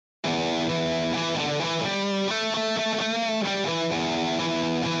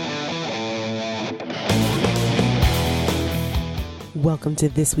Welcome to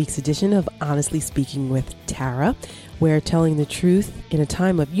this week's edition of Honestly Speaking with Tara, where telling the truth in a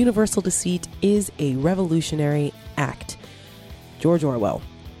time of universal deceit is a revolutionary act. George Orwell.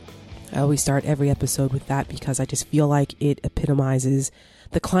 I always start every episode with that because I just feel like it epitomizes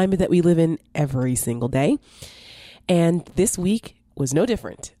the climate that we live in every single day. And this week was no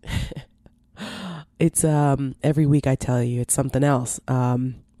different. It's every week I tell you it's something else.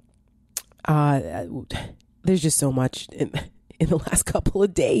 There's just so much in the last couple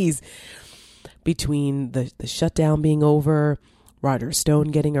of days between the shutdown being over, Roger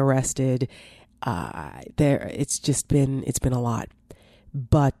Stone getting arrested. It's been a lot,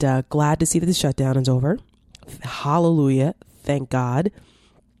 but glad to see that the shutdown is over. Hallelujah. Thank God.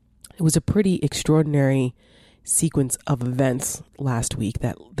 It was a pretty extraordinary sequence of events last week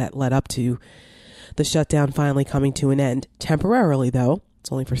that led up to the shutdown finally coming to an end. Temporarily, though.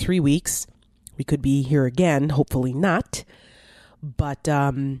 It's only for 3 weeks. We could be here again, hopefully not. But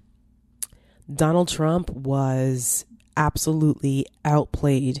Donald Trump was absolutely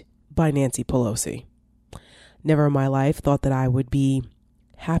outplayed by Nancy Pelosi. Never in my life thought that I would be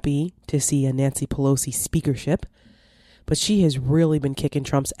happy to see a Nancy Pelosi speakership, but she has really been kicking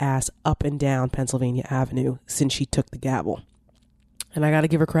Trump's ass up and down Pennsylvania Avenue since she took the gavel. And I got to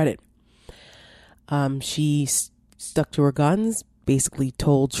give her credit. She stuck to her guns, basically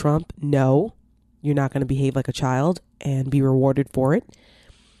told Trump, no, you're not going to behave like a child and be rewarded for it.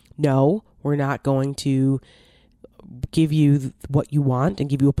 No, we're not going to give you what you want and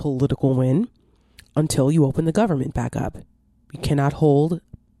give you a political win until you open the government back up. You cannot hold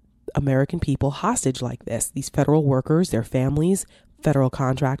American people hostage like this. These federal workers, their families, federal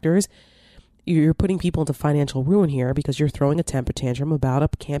contractors, you're putting people into financial ruin here because you're throwing a temper tantrum about a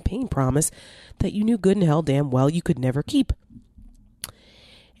campaign promise that you knew good and hell damn well you could never keep.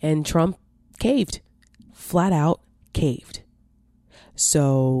 And Trump caved, flat out caved.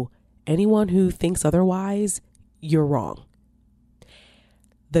 So anyone who thinks otherwise, you're wrong.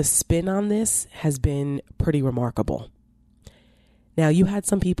 The spin on this has been pretty remarkable. Now, you had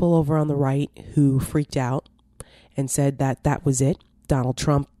some people over on the right who freaked out and said that that was it. Donald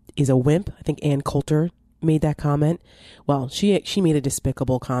Trump is a wimp. I think Ann Coulter made that comment. Well, she made a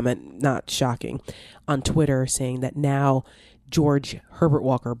despicable comment, not shocking, on Twitter saying that now George Herbert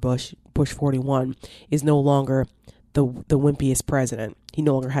Walker Bush 41, is no longer the wimpiest president. He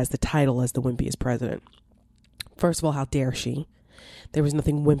no longer has the title as the wimpiest president. First of all, how dare she? There was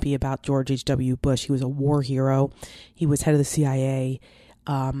nothing wimpy about George H.W. Bush. He was a war hero. He was head of the CIA.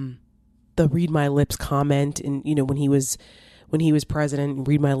 The read my lips comment, and when he was president,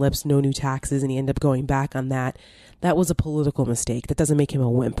 read my lips, no new taxes, and he ended up going back on that. That was a political mistake. That doesn't make him a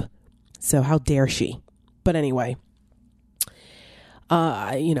wimp. So how dare she? But anyway,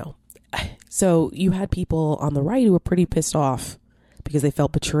 so you had people on the right who were pretty pissed off because they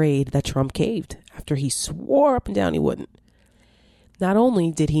felt betrayed that Trump caved after he swore up and down he wouldn't. Not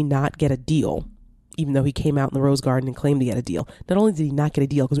only did he not get a deal, even though he came out in the Rose Garden and claimed to get a deal, not only did he not get a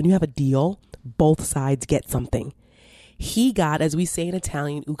deal, because when you have a deal, both sides get something. He got, as we say in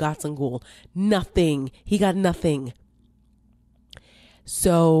Italian, ugazzangul, nothing. He got nothing.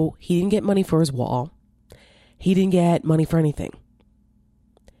 So he didn't get money for his wall. He didn't get money for anything.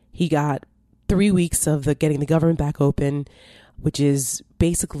 He got 3 weeks of getting the government back open, which is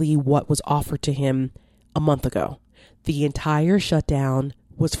basically what was offered to him a month ago. The entire shutdown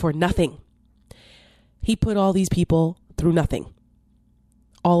was for nothing. He put all these people through nothing.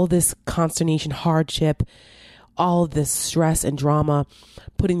 All of this consternation, hardship, all of this stress and drama,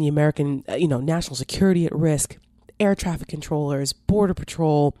 putting the American, national security at risk, air traffic controllers, border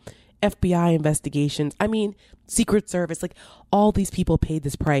patrol, FBI investigations. I mean, Secret Service, all these people paid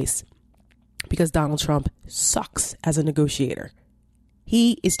this price because Donald Trump sucks as a negotiator.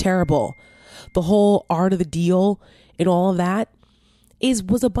 He is terrible. The whole art of the deal and all of that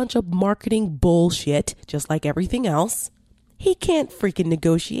was a bunch of marketing bullshit, just like everything else. He can't freaking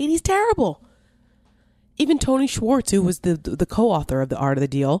negotiate. He's terrible. Even Tony Schwartz, who was the co-author of the art of the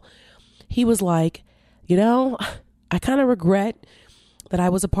deal, he was like, I kind of regret that I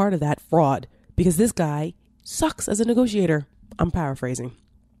was a part of that fraud because this guy sucks as a negotiator. I'm paraphrasing,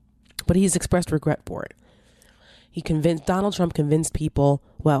 but he's expressed regret for it. Donald Trump convinced people,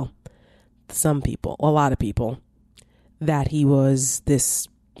 well, some people, a lot of people, that he was this,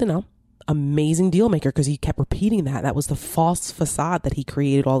 amazing deal maker because he kept repeating that. That was the false facade that he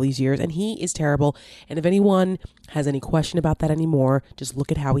created all these years, and he is terrible. And if anyone has any question about that anymore, just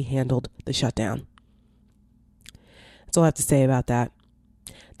look at how he handled the shutdown. That's all I have to say about that.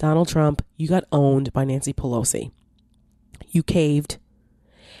 Donald Trump, you got owned by Nancy Pelosi. You caved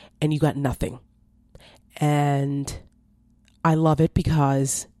and you got nothing. And I love it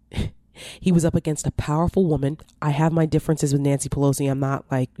because he was up against a powerful woman. I have my differences with Nancy Pelosi. I'm not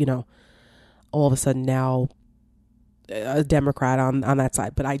like, all of a sudden now a Democrat on that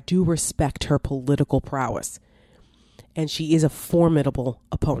side, but I do respect her political prowess. And she is a formidable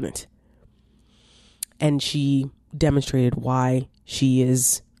opponent. And she demonstrated why she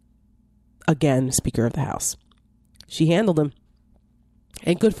is, again, Speaker of the House. She handled him.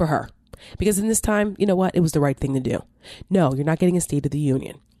 And good for her. Because in this time, you know what? It was the right thing to do. No, you're not getting a State of the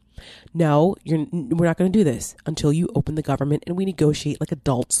Union. No, we're not going to do this until you open the government and we negotiate like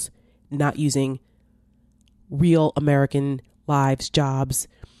adults, not using real American lives, jobs,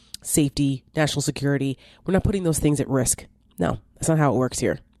 safety, national security. We're not putting those things at risk. No, that's not how it works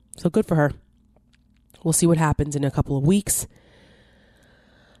here. So good for her. We'll see what happens in a couple of weeks.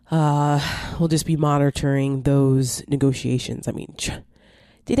 We'll just be monitoring those negotiations. I mean,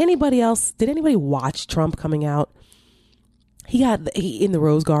 did anybody watch Trump coming out? He in the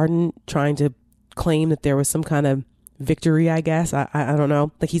Rose Garden trying to claim that there was some kind of victory, I guess. I don't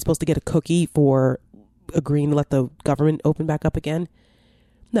know. Like he's supposed to get a cookie for agreeing to let the government open back up again.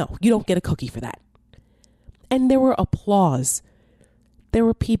 No, you don't get a cookie for that. And there were applause. There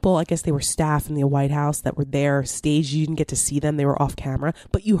were people, I guess they were staff in the White House that were there staged. You didn't get to see them. They were off camera,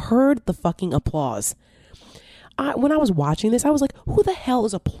 but you heard the fucking applause. When I was watching this, I was like, who the hell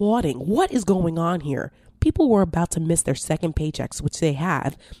is applauding? What is going on here? People were about to miss their second paychecks, which they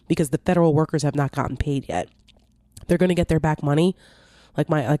have because the federal workers have not gotten paid yet. They're going to get their back money. Like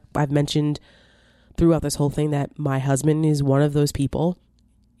I've mentioned throughout this whole thing that my husband is one of those people,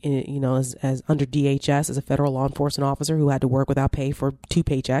 as under DHS as a federal law enforcement officer who had to work without pay for 2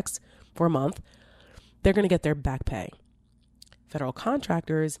 paychecks for a month. They're going to get their back pay. Federal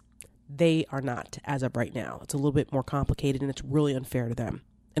contractors, they are not as of right now. It's a little bit more complicated and it's really unfair to them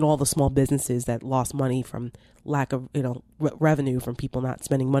and all the small businesses that lost money from lack of, revenue from people not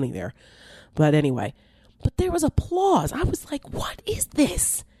spending money there. But anyway, but there was applause. I was like, what is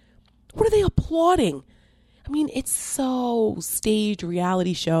this? What are they applauding? I mean, it's so staged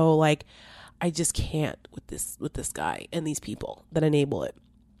reality show. Like, I just can't with this guy and these people that enable it.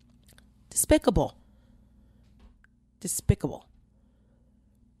 Despicable.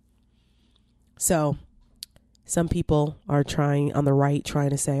 So, some people are on the right,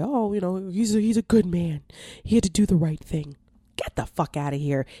 trying to say, oh, he's a good man. He had to do the right thing. Get the fuck out of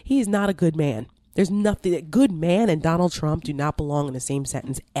here. He is not a good man. There's nothing. A good man and Donald Trump do not belong in the same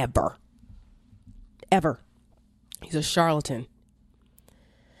sentence ever. Ever. He's a charlatan.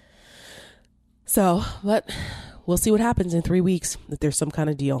 So, but we'll see what happens in 3 weeks if there's some kind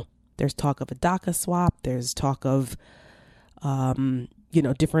of deal. There's talk of a DACA swap. There's talk of,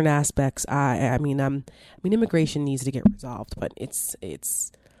 different aspects. I mean, immigration needs to get resolved, but it's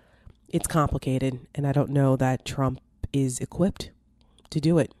complicated, and I don't know that Trump is equipped to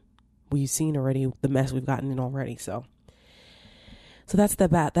do it. We've seen already the mess we've gotten in already. So that's it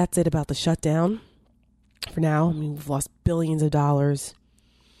about the shutdown. For now, I mean, we've lost billions of dollars.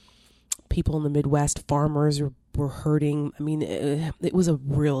 People in the Midwest, farmers were hurting. I mean, it was a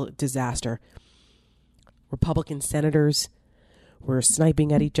real disaster. Republican senators were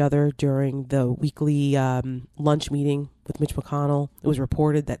sniping at each other during the weekly lunch meeting with Mitch McConnell. It was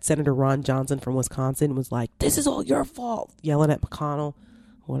reported that Senator Ron Johnson from Wisconsin was like, "This is all your fault," yelling at McConnell.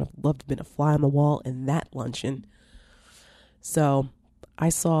 I would have loved to have been a fly on the wall in that luncheon. So I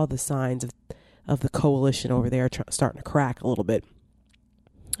saw the signs of the coalition over there starting to crack a little bit.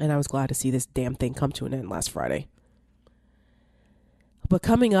 And I was glad to see this damn thing come to an end last Friday. But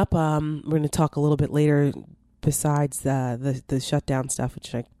coming up, we're going to talk a little bit later, besides the shutdown stuff,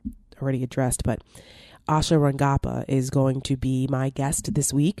 which I already addressed. But Asha Rangappa is going to be my guest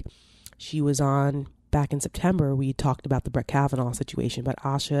this week. She was on back in September. We talked about the Brett Kavanaugh situation, but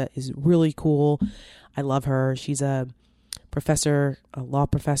Asha is really cool. I love her. She's a law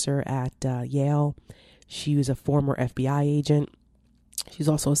professor at Yale. She was a former FBI agent. She's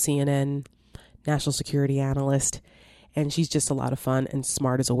also a CNN national security analyst, and she's just a lot of fun and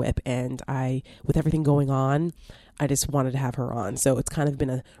smart as a whip. And with everything going on, I just wanted to have her on. So it's kind of been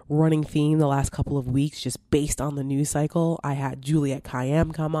a running theme the last couple of weeks, just based on the news cycle. I had Juliette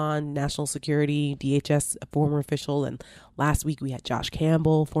Kayyem come on, national security, DHS, a former official. And last week we had Josh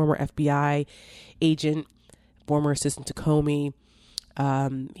Campbell, former FBI agent, former assistant to Comey.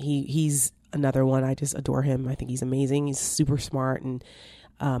 He's another one. I just adore him. I think he's amazing. He's super smart and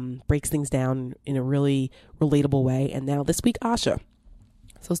breaks things down in a really relatable way. And now this week, Asha.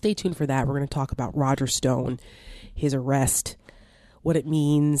 So stay tuned for that. We're going to talk about Roger Stone, his arrest, what it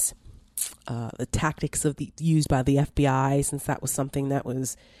means, the tactics used by the FBI, since that was something that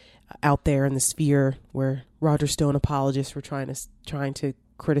was out there in the sphere where Roger Stone apologists were trying to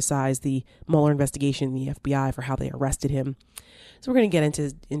criticize the Mueller investigation, the FBI, for how they arrested him. So we're going to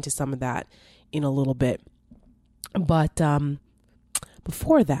get into some of that in a little bit. But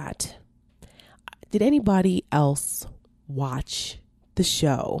before that, did anybody else watch the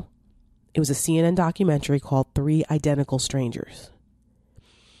show? It was a CNN documentary called Three Identical Strangers.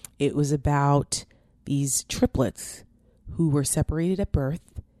 It was about these triplets who were separated at birth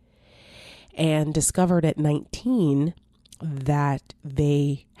and discovered at 19 that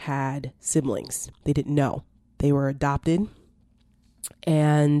they had siblings. They didn't know. They were adopted.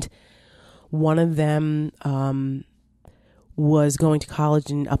 And one of them was going to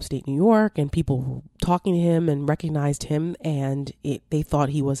college in upstate New York, and people were talking to him and recognized him, and they thought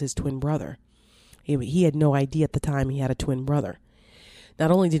he was his twin brother. He had no idea at the time he had a twin brother.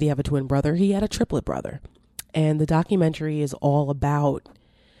 Not only did he have a twin brother, he had a triplet brother. And the documentary is all about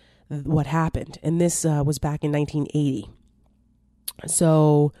what happened. And this was back in 1980.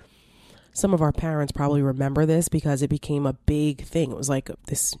 So some of our parents probably remember this because it became a big thing. It was like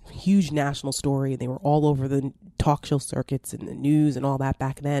this huge national story. They were all over the talk show circuits and the news and all that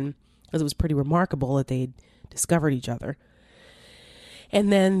back then, because it was pretty remarkable that they'd discovered each other.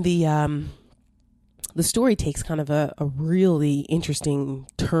 And then the story takes kind of a really interesting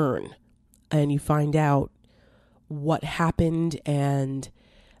turn, and you find out what happened and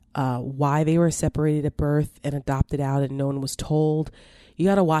why they were separated at birth and adopted out and no one was told. You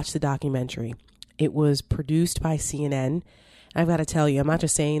got to watch the documentary. It was produced by CNN. I've got to tell you, I'm not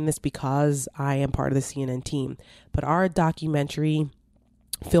just saying this because I am part of the CNN team, but our documentary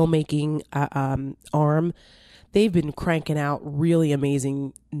filmmaking arm, they've been cranking out really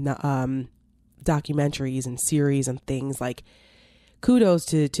amazing documentaries and series and things. Like, kudos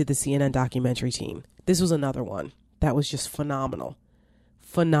to the CNN documentary team. This was another one that was just phenomenal.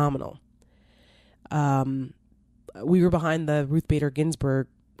 We were behind the Ruth Bader Ginsburg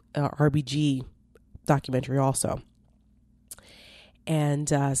RBG documentary also. And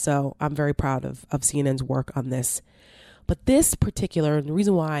so I'm very proud of CNN's work on this. But this particular, and the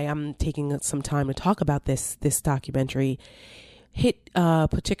reason why I'm taking some time to talk about this documentary, hit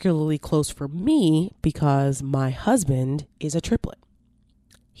particularly close for me because my husband is a triplet.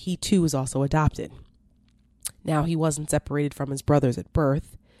 He too was also adopted. Now, he wasn't separated from his brothers at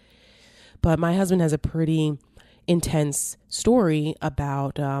birth, but my husband has a pretty intense story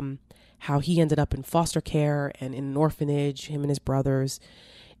about how he ended up in foster care and in an orphanage, him and his brothers,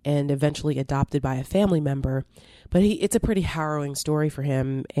 and eventually adopted by a family member. But it's a pretty harrowing story for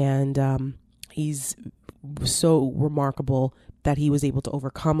him, and he's so remarkable that he was able to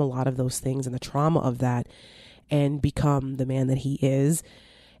overcome a lot of those things and the trauma of that and become the man that he is,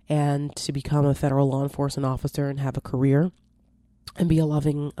 and to become a federal law enforcement officer and have a career and be a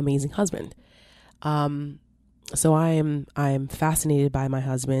loving, amazing husband. So I am fascinated by my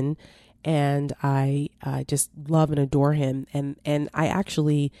husband, and I just love and adore him. And I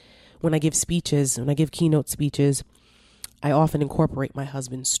actually, when I give speeches, when I give keynote speeches, I often incorporate my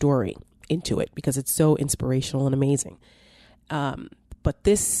husband's story into it because it's so inspirational and amazing. But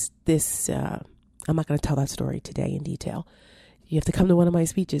this I'm not going to tell that story today in detail. You have to come to one of my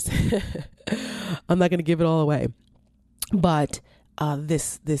speeches. I'm not going to give it all away. But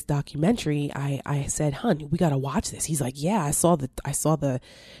this documentary, I said, "Hun, we got to watch this." He's like, "Yeah, I saw the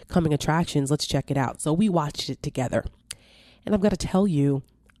coming attractions. Let's check it out." So we watched it together. And I've got to tell you,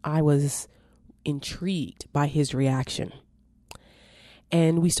 I was intrigued by his reaction.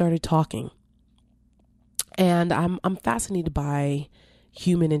 And we started talking. And I'm fascinated by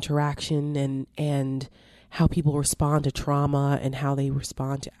human interaction and how people respond to trauma and how they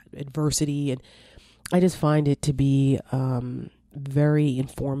respond to adversity. And I just find it to be very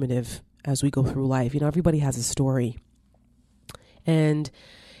informative as we go through life. You know, everybody has a story. And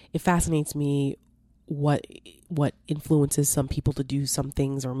it fascinates me what influences some people to do some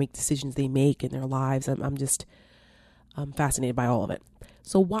things or make decisions they make in their lives. I'm fascinated by all of it.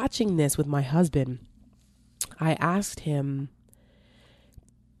 So watching this with my husband, I asked him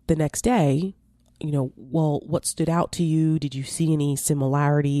the next day, you know, well, what stood out to you? Did you see any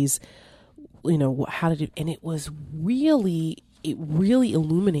similarities? You know, how did it, and it was really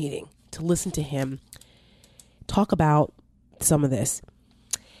illuminating to listen to him talk about some of this.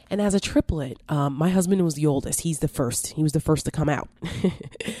 And as a triplet, my husband was the oldest. He's the first. He was the first to come out.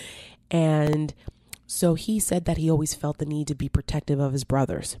 And so he said that he always felt the need to be protective of his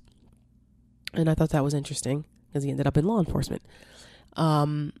brothers. And I thought that was interesting because he ended up in law enforcement.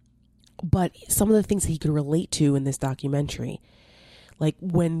 But some of the things that he could relate to in this documentary, like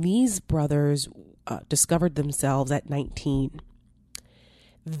when these brothers discovered themselves at 19,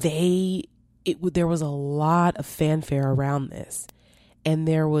 there was a lot of fanfare around this, and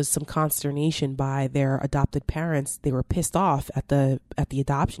there was some consternation by their adopted parents. They were pissed off at the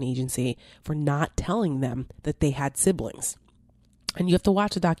adoption agency for not telling them that they had siblings. And you have to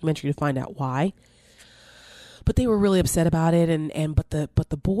watch the documentary to find out why. But they were really upset about it, but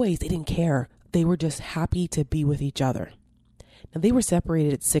the boys, they didn't care. They were just happy to be with each other. Now, they were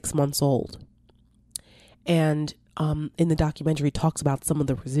separated at 6 months old. And in the documentary, it talks about some of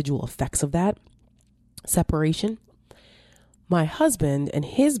the residual effects of that separation. My husband and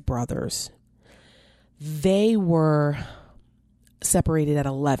his brothers, they were separated at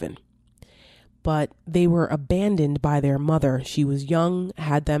 11, but they were abandoned by their mother. She was young,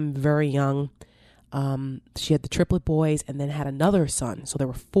 had them very young. She had the triplet boys and then had another son. So there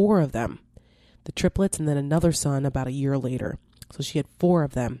were 4 of them, the triplets, and then another son about a year later. So she had 4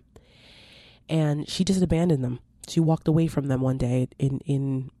 of them, and she just abandoned them. She walked away from them one day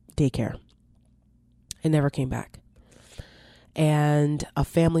in daycare and never came back. And a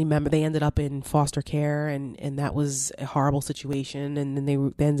family member, they ended up in foster care, and that was a horrible situation. And then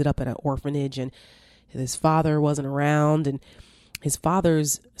they ended up at an orphanage, and his father wasn't around, and his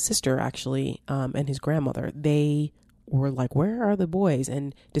father's sister actually, and his grandmother, they were like, where are the boys?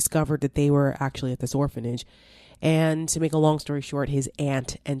 And discovered that they were actually at this orphanage. And to make a long story short, his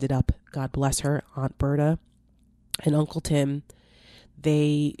aunt ended up, God bless her, Aunt Berta and Uncle Tim.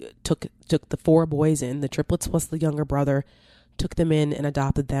 They took the 4 boys in, the triplets plus the younger brother, took them in and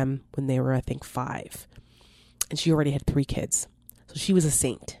adopted them when they were, I think, 5. And she already had 3 kids. So she was a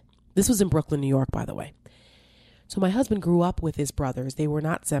saint. This was in Brooklyn, New York, by the way. So my husband grew up with his brothers. They were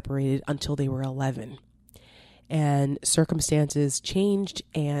not separated until they were 11. And circumstances changed,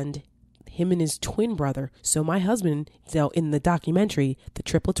 and him and his twin brother. So my husband, in the documentary, the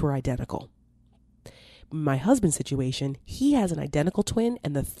triplets were identical. My husband's situation, he has an identical twin,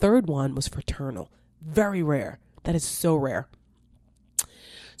 and the third one was fraternal. Very rare. That is so rare.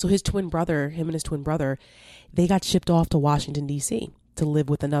 So him and his twin brother, they got shipped off to Washington, D.C. to live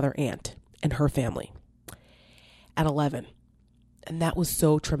with another aunt and her family at 11. And that was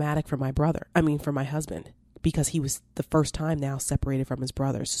so traumatic for my husband, because he was the first time now separated from his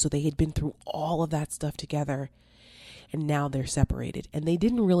brothers. So they had been through all of that stuff together, and now they're separated. And they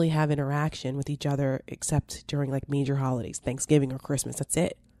didn't really have interaction with each other except during like major holidays, Thanksgiving or Christmas. That's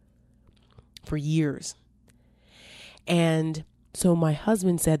it. For years. And so my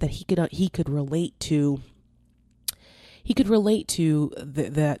husband said that he could relate to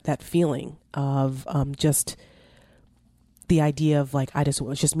that feeling of just the idea of like, it's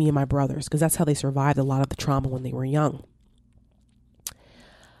just me and my brothers, because that's how they survived a lot of the trauma when they were young.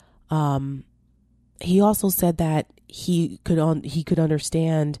 He also said that he could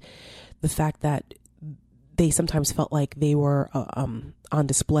understand the fact that they sometimes felt like they were on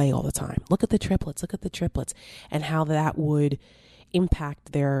display all the time. Look at the triplets, and how that would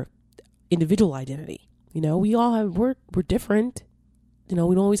impact their individual identity. We're different. We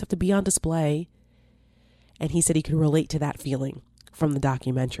don't always have to be on display. And he said he could relate to that feeling from the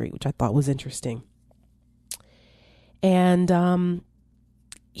documentary, which I thought was interesting. And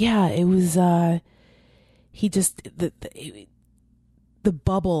it was the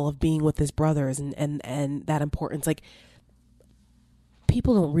bubble of being with his brothers and that importance. Like,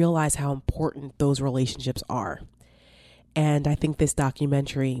 people don't realize how important those relationships are. And I think this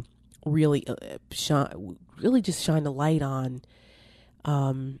documentary really just shined a light on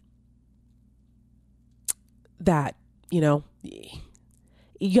that. You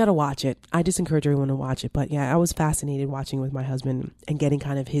got to watch it. I just encourage everyone to watch it. But yeah, I was fascinated watching with my husband and getting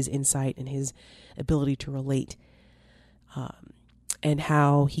kind of his insight and his ability to relate, and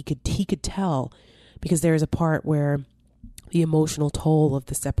how he could tell, because there's a part where the emotional toll of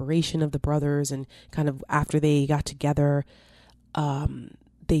the separation of the brothers, and kind of after they got together,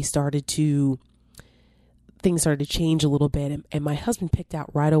 things started to change a little bit. And my husband picked out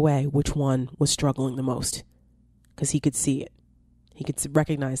right away which one was struggling the most, because he could see it. He could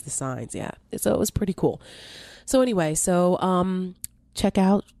recognize the signs. Yeah. So it was pretty cool. So anyway, check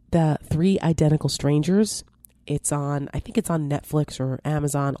out the 3 Identical Strangers. I think it's on Netflix or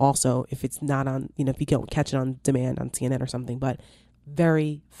Amazon also, if it's not on, if you don't catch it on demand on CNN or something. But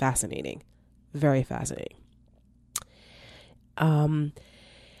very fascinating. Very fascinating.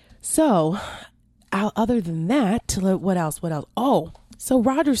 So other than that, what else? Oh, so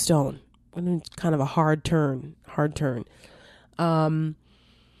Roger Stone, kind of a hard turn.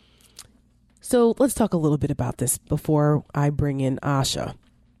 So let's talk a little bit about this before I bring in Asha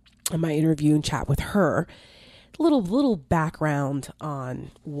and my interview and chat with her. Little background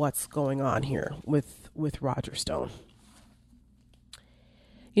on what's going on here with Roger Stone.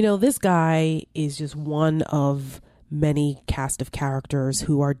 This guy is just one of many cast of characters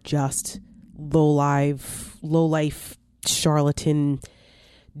who are just low life charlatan,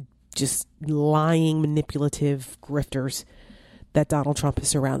 just lying, manipulative grifters that Donald Trump has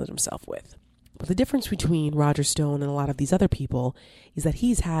surrounded himself with. But the difference between Roger Stone and a lot of these other people is that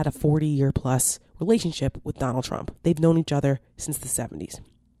he's had a 40-year plus relationship with Donald Trump. They've known each other since the 70s.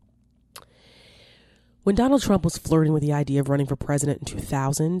 When Donald Trump was flirting with the idea of running for president in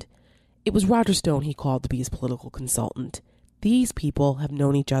 2000, it was Roger Stone he called to be his political consultant. These people have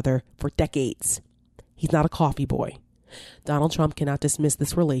known each other for decades. He's not a coffee boy. Donald Trump cannot dismiss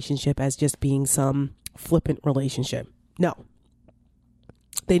this relationship as just being some flippant relationship. No.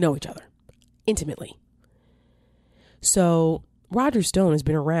 They know each other intimately. So Roger Stone has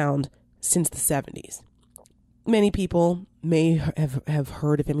been around since the 70s. Many people may have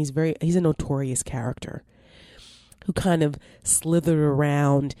heard of him. He's a notorious character who kind of slithered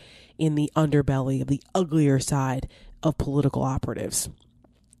around in the underbelly of the uglier side of political operatives.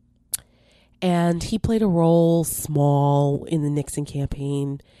 And he played a role small in the Nixon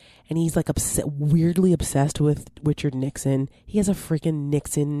campaign. And he's like weirdly obsessed with Richard Nixon. He has a freaking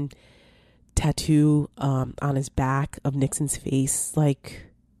Nixon tattoo on his back of Nixon's face. Like,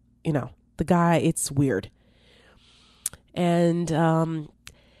 the guy, it's weird. And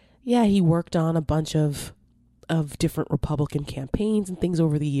he worked on a bunch of different Republican campaigns and things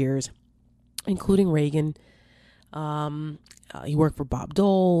over the years, including Reagan. He worked for Bob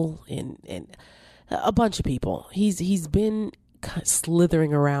Dole and a bunch of people. He's been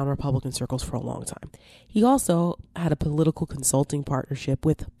slithering around Republican circles for a long time. He also had a political consulting partnership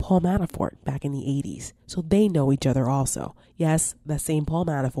with Paul Manafort back in the 80s. So they know each other also. Yes, that same Paul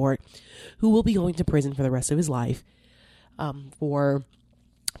Manafort, who will be going to prison for the rest of his life for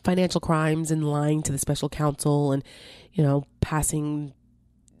financial crimes and lying to the special counsel and, passing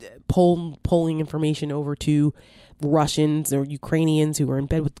polling information over to Russians or Ukrainians who were in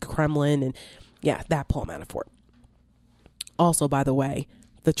bed with the Kremlin. And that Paul Manafort. Also, by the way,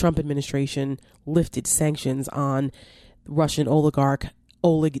 the Trump administration lifted sanctions on Russian oligarch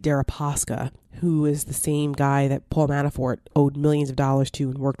Oleg Deripaska, who is the same guy that Paul Manafort owed millions of dollars to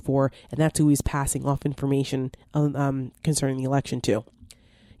and worked for, and that's who he's passing off information concerning the election to.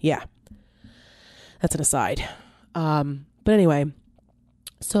 Yeah, that's an aside. But anyway,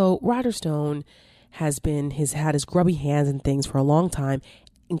 so Roger Stone has had his grubby hands in things for a long time,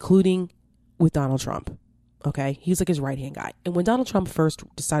 including with Donald Trump. Okay, he was like his right-hand guy. And when Donald Trump first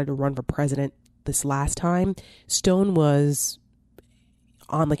decided to run for president this last time, Stone was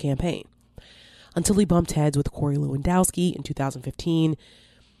on the campaign until he bumped heads with Corey Lewandowski in 2015,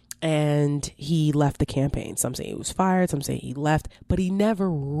 and he left the campaign. Some say he was fired, some say he left, but he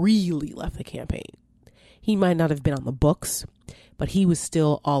never really left the campaign. He might not have been on the books, but he was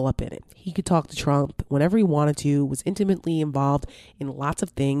still all up in it. He could talk to Trump whenever he wanted to, was intimately involved in lots of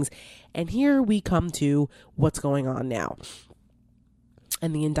things. And here we come to what's going on now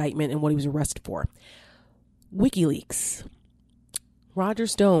and the indictment and what he was arrested for. WikiLeaks. Roger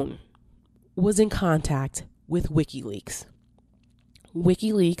Stone was in contact with WikiLeaks.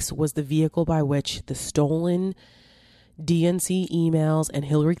 WikiLeaks was the vehicle by which the stolen DNC emails and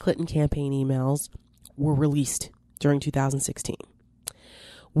Hillary Clinton campaign emails were released during 2016.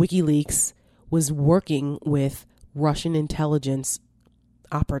 WikiLeaks was working with Russian intelligence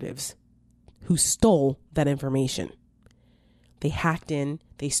operatives who stole that information. They hacked in,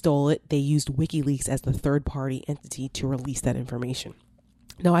 they stole it, they used WikiLeaks as the third-party entity to release that information.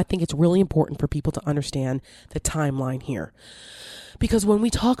 Now, I think it's really important for people to understand the timeline here. Because when we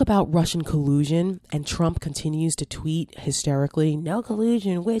talk about Russian collusion and Trump continues to tweet hysterically, no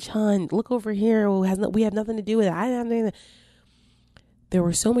collusion, witch hunt, look over here, we have nothing to do with it. There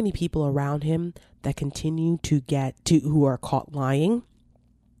were so many people around him that continue who are caught lying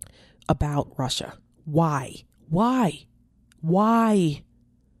about Russia. Why?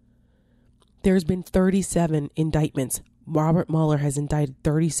 There's been 37 indictments. Robert Mueller has indicted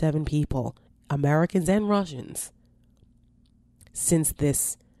 37 people, Americans and Russians, since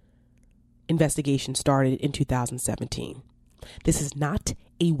this investigation started in 2017. This is not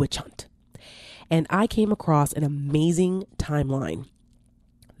a witch hunt. And I came across an amazing timeline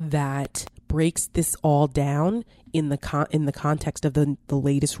that breaks this all down in the context of the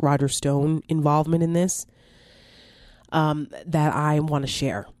latest Roger Stone involvement in this that I want to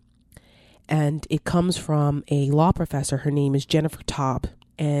share. And it comes from a law professor. Her name is Jennifer Taub.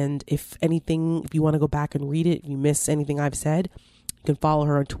 And if you want to go back and read it, if you miss anything I've said, you can follow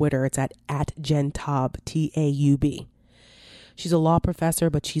her on Twitter. It's at Jen Taub, Taub. She's a law professor,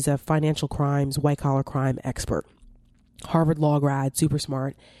 but she's a financial crimes, white collar crime expert. Harvard law grad, super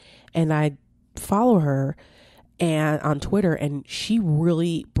smart. And I follow her and on Twitter, and she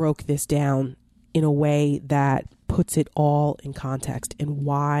really broke this down in a way that puts it all in context and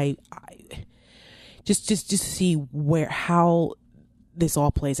why just to see how this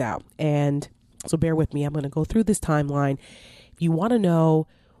all plays out. And so bear with me. I'm going to go through this timeline. If you want to know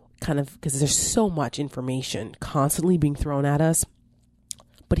kind of, because there's so much information constantly being thrown at us,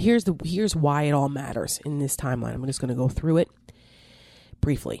 but here's why it all matters in this timeline. I'm just going to go through it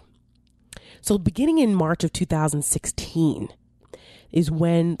briefly. So beginning in March of 2016 is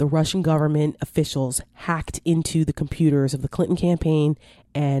when the Russian government officials hacked into the computers of the Clinton campaign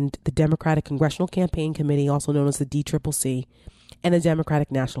and the Democratic Congressional Campaign Committee, also known as the DCCC, and the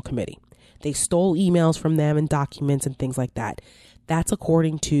Democratic National Committee. They stole emails from them and documents and things like that. That's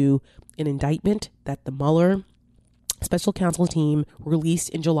according to an indictment that the Mueller special counsel team released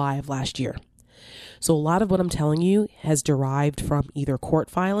in July of last year. So a lot of what I'm telling you has derived from either court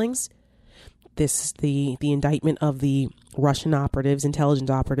filings. This is the indictment of the Russian operatives, intelligence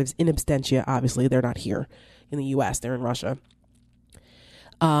operatives in absentia. Obviously, they're not here in the U.S. They're in Russia.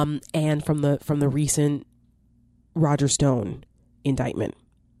 And from the recent Roger Stone indictment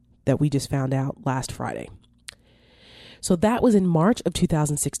that we just found out last Friday. So that was in March of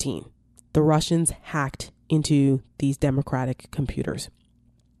 2016. The Russians hacked into these Democratic computers.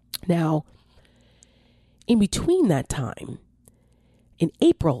 Now, in between that time, in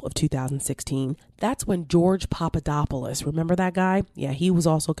April of 2016, that's when George Papadopoulos, remember that guy? Yeah, he was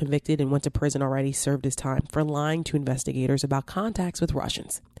also convicted and went to prison already, served his time for lying to investigators about contacts with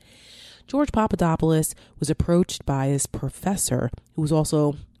Russians. George Papadopoulos was approached by his professor, who was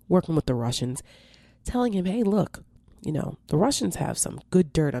also working with the Russians, telling him, hey, look, the Russians have some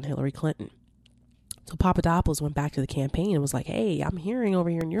good dirt on Hillary Clinton. So Papadopoulos went back to the campaign and was like, hey, I'm hearing over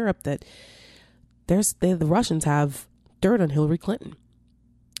here in Europe that the Russians have dirt on Hillary Clinton.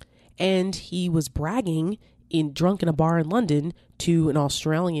 And he was bragging drunk in a bar in London to an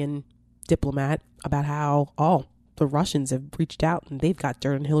Australian diplomat about how, the Russians have reached out and they've got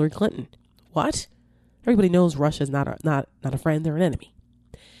dirt on Hillary Clinton. What? Everybody knows Russia's not a friend, they're an enemy.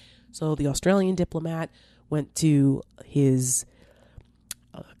 So the Australian diplomat went to his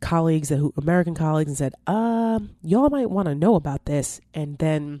American colleagues and said, y'all might want to know about this. And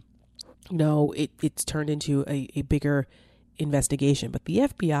then, it's turned into a bigger investigation. But the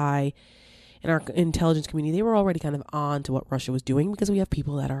FBI and our intelligence community, they were already kind of on to what Russia was doing because we have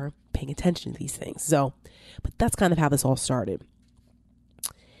people that are paying attention to these things. So, but that's kind of how this all started.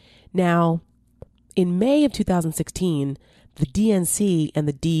 Now, in May of 2016, the DNC and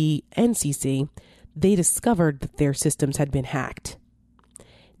the DNCC, they discovered that their systems had been hacked.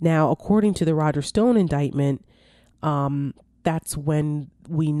 Now, according to the Roger Stone indictment, that's when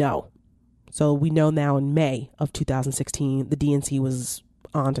we know. So we know now in May of 2016, the DNC was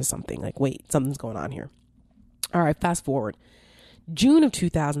onto something. Like, wait, something's going on here. All right, fast forward. June of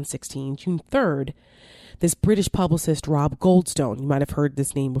 2016, June 3rd, this British publicist, Rob Goldstone, you might have heard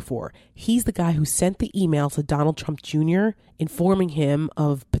this name before. He's the guy who sent the email to Donald Trump Jr. informing him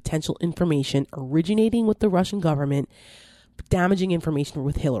of potential information originating with the Russian government, damaging information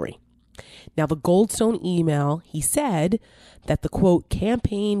with Hillary. Now, the Goldstone email, he said that the, quote,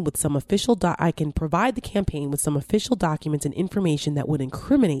 campaign with some official, I can provide the campaign with some official documents and information that would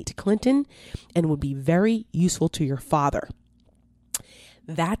incriminate Clinton and would be very useful to your father.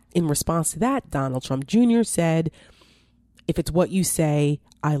 That, in response to that, Donald Trump Jr. said, if it's what you say,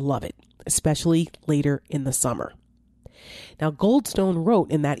 I love it, especially later in the summer. Now, Goldstone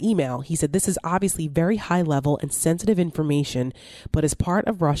wrote in that email, he said, this is obviously very high level and sensitive information, but as part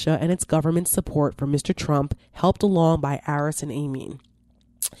of Russia and its government's support for Mr. Trump, helped along by Aris and Amin.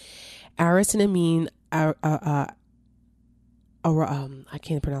 Aris and Amin, I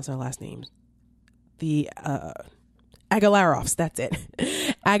can't pronounce their last names. The Agalarovs, that's it.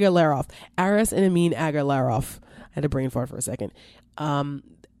 Agalarov. Aris and Amin Agalarov. I had a brain fart for a second.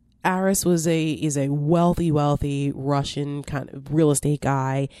 Aris is a wealthy Russian kind of real estate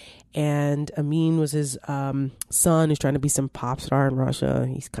guy, and Amin was his son who's trying to be some pop star in Russia.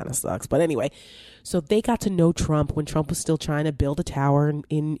 He kind of sucks, but anyway, so they got to know Trump when Trump was still trying to build a tower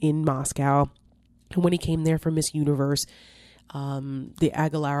in Moscow, and when he came there for Miss Universe, the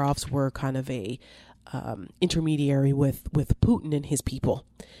Agalarovs were kind of a intermediary with Putin and his people,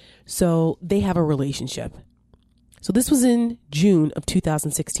 so they have a relationship. So this was in June of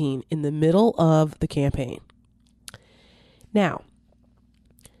 2016, in the middle of the campaign. Now,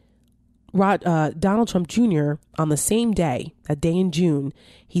 Donald Trump Jr., on the same day, that day in June,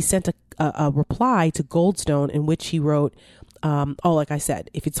 he sent a reply to Goldstone in which he wrote, like I said,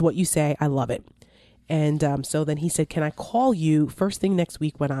 if it's what you say, I love it. And so then he said, can I call you first thing next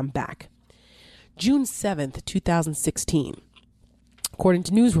week when I'm back? June 7th, 2016. According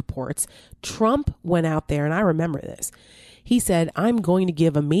to news reports, Trump went out there, and I remember this. He said, I'm going to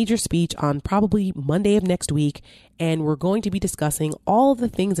give a major speech on probably Monday of next week, and we're going to be discussing all of the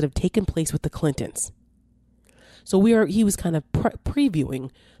things that have taken place with the Clintons. So he was kind of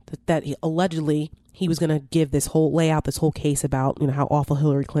previewing that allegedly he was going to lay out this whole case about, how awful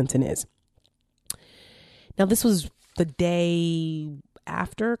Hillary Clinton is. Now, this was the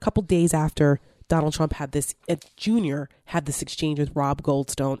a couple days after Donald Trump Jr. had this exchange with Rob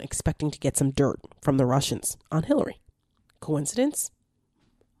Goldstone, expecting to get some dirt from the Russians on Hillary. Coincidence?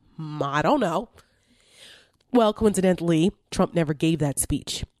 I don't know. Well, coincidentally, Trump never gave that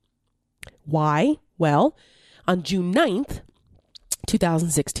speech. Why? Well, on June 9th,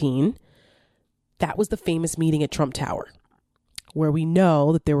 2016, that was the famous meeting at Trump Tower, where we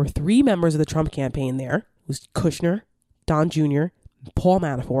know that there were 3 members of the Trump campaign there. It was Kushner, Don Jr., and Paul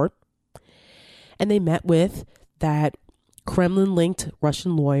Manafort. And they met with that Kremlin-linked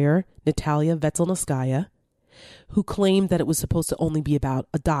Russian lawyer, Natalia Veselnitskaya, who claimed that it was supposed to only be about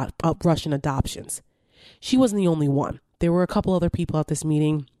Russian adoptions. She wasn't the only one. There were a couple other people at this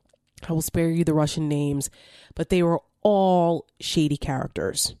meeting. I will spare you the Russian names, but they were all shady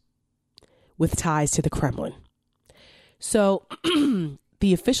characters with ties to the Kremlin. So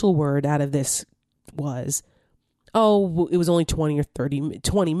the official word out of this was, it was only 20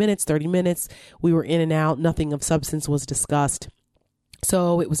 minutes, 30 minutes. We were in and out. Nothing of substance was discussed.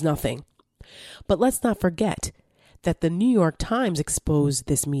 So it was nothing. But let's not forget that the New York Times exposed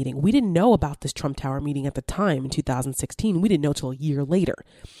this meeting. We didn't know about this Trump Tower meeting at the time in 2016. We didn't know till a year later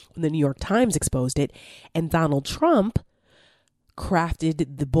when the New York Times exposed it. And Donald Trump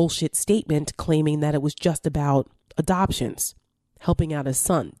crafted the bullshit statement claiming that it was just about adoptions, helping out his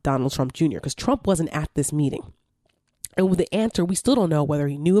son, Donald Trump Jr., because Trump wasn't at this meeting. And with the answer, we still don't know whether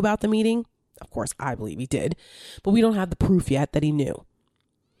he knew about the meeting. Of course, I believe he did, but we don't have the proof yet that he knew.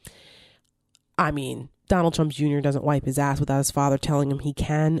 I mean, Donald Trump Jr. doesn't wipe his ass without his father telling him he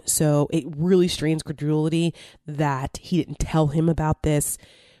can. So it really strains credulity that he didn't tell him about this.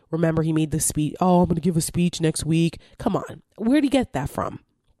 Remember, he made the speech. I'm going to give a speech next week. Come on. Where'd he get that from?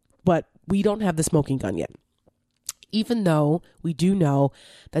 But we don't have the smoking gun yet. Even though we do know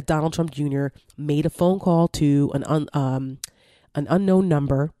that Donald Trump Jr. made a phone call to an unknown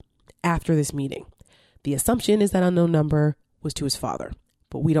number after this meeting. The assumption is that unknown number was to his father,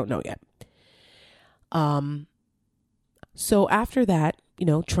 but we don't know yet. So after that,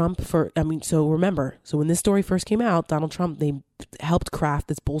 so remember, when this story first came out, Donald Trump, they helped craft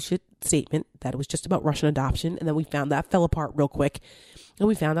this bullshit statement that it was just about Russian adoption. And then we found that fell apart real quick. And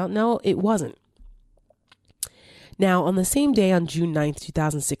we found out, no, it wasn't. Now, on the same day, on June 9th,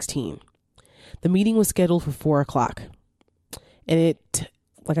 2016, the meeting was scheduled for 4:00. And it,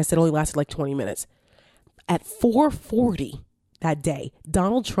 like I said, only lasted like 20 minutes. At 4:40 that day,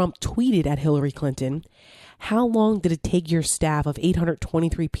 Donald Trump tweeted at Hillary Clinton, "How long did it take your staff of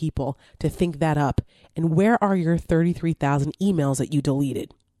 823 people to think that up? And where are your 33,000 emails that you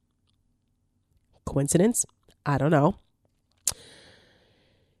deleted?" Coincidence? I don't know.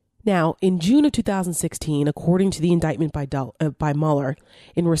 Now, in June of 2016, according to the indictment by Mueller,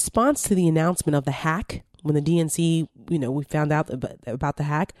 in response to the announcement of the hack, when the DNC, we found out about the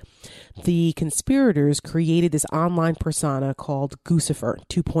hack, the conspirators created this online persona called Guccifer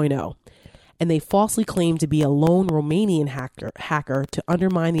 2.0. And they falsely claimed to be a lone Romanian hacker to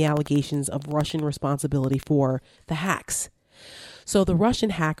undermine the allegations of Russian responsibility for the hacks. So the Russian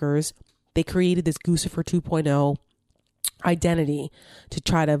hackers, they created this Guccifer 2.0 identity to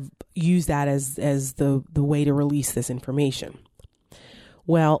try to use that as the way to release this information.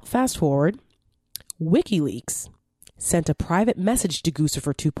 Well, fast forward, WikiLeaks sent a private message to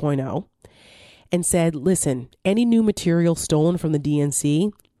Guccifer 2.0 and said, listen, any new material stolen from the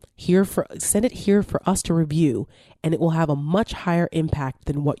DNC, send it here for us to review, and it will have a much higher impact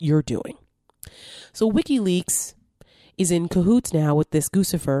than what you're doing. So WikiLeaks is in cahoots now with this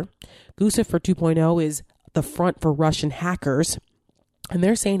Guccifer. Guccifer 2.0 is the front for Russian hackers. And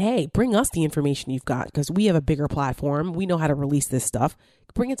they're saying, hey, bring us the information you've got because we have a bigger platform. We know how to release this stuff.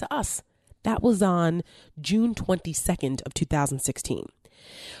 Bring it to us. That was on June 22nd of 2016.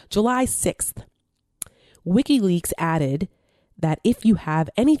 July 6th, WikiLeaks added that if you have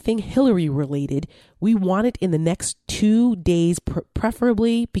anything Hillary related, we want it in the next 2 days,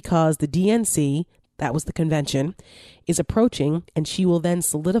 preferably because the DNC, that was the convention, is approaching, and she will then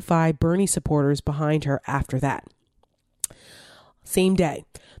solidify Bernie supporters behind her after that. Same day,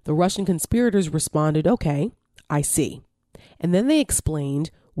 the Russian conspirators responded, okay, I see. And then they explained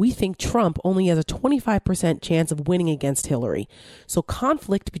we think Trump only has a 25% chance of winning against Hillary. So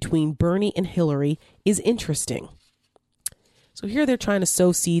conflict between Bernie and Hillary is interesting. So here they're trying to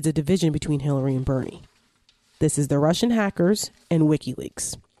sow seeds of division between Hillary and Bernie. This is the Russian hackers and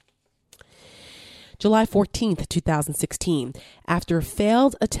WikiLeaks. July 14th, 2016, after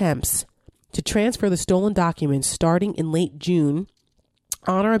failed attempts to transfer the stolen documents starting in late June,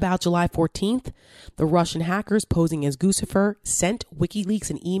 on or about July 14th, the Russian hackers posing as Guccifer sent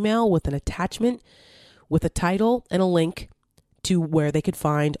WikiLeaks an email with an attachment with a title and a link to where they could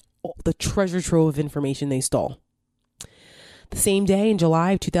find the treasure trove of information they stole. The same day, in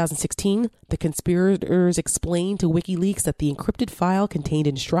July of 2016, the conspirators explained to WikiLeaks that the encrypted file contained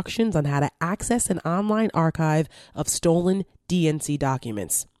instructions on how to access an online archive of stolen DNC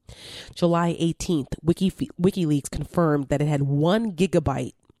documents. July 18th, WikiLeaks confirmed that it had 1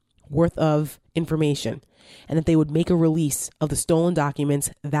 gigabyte worth of information and that they would make a release of the stolen documents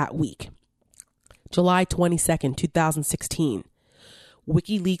that week. July 22nd, 2016,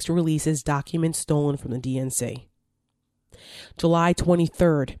 WikiLeaks releases documents stolen from the DNC. July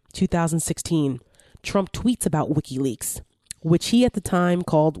 23rd, 2016, Trump tweets about WikiLeaks, which he at the time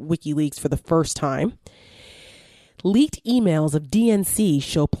called WikiLeaks for the first time. Leaked emails of DNC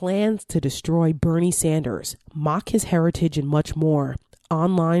show plans to destroy Bernie Sanders, mock his heritage, and much more.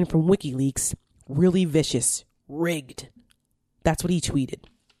 Online from WikiLeaks, really vicious, rigged. That's what he tweeted.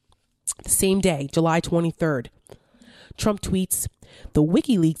 The same day, July 23rd, Trump tweets, the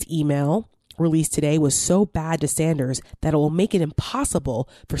WikiLeaks email released today was so bad to Sanders that it will make it impossible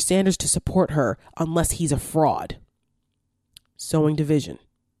for Sanders to support her unless he's a fraud. Sowing division.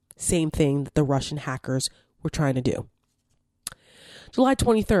 Same thing that the Russian hackers were trying to do. July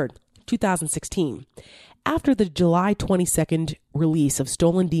 23rd, 2016. After the July 22nd release of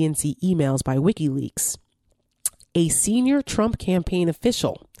stolen DNC emails by WikiLeaks, a senior Trump campaign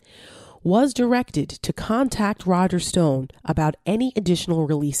official was directed to contact Roger Stone about any additional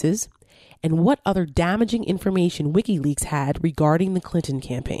releases and what other damaging information WikiLeaks had regarding the Clinton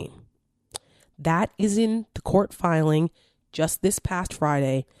campaign. That is in the court filing just this past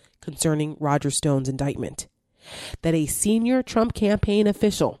Friday concerning Roger Stone's indictment. That a senior Trump campaign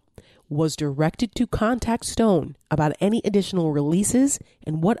official was directed to contact Stone about any additional releases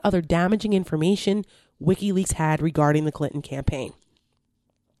and what other damaging information WikiLeaks had regarding the Clinton campaign.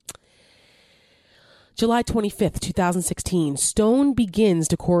 July 25th, 2016, Stone begins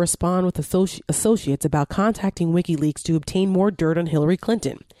to correspond with associates about contacting WikiLeaks to obtain more dirt on Hillary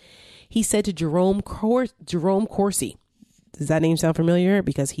Clinton. He said to Jerome Corsi, does that name sound familiar?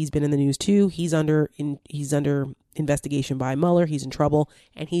 Because he's been in the news too. He's under investigation by Mueller. He's in trouble,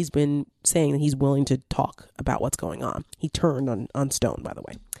 and he's been saying that he's willing to talk about what's going on. He turned on Stone, by the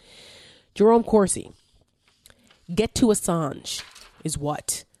way. Jerome Corsi, get to Assange is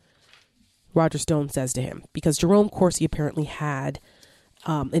what Roger Stone says to him, because Jerome Corsi apparently had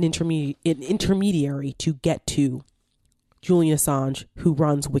an intermediary to get to Julian Assange, who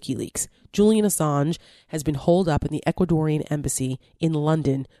runs WikiLeaks. Julian Assange has been holed up in the Ecuadorian embassy in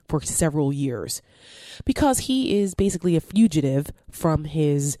London for several years because he is basically a fugitive from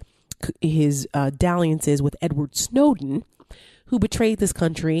his dalliances with Edward Snowden, who betrayed this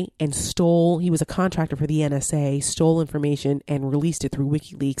country and stole. He was a contractor for the NSA, stole information and released it through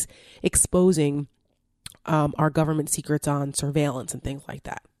WikiLeaks, exposing our government secrets on surveillance and things like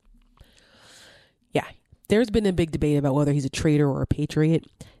that. Yeah, there's been a big debate about whether he's a traitor or a patriot.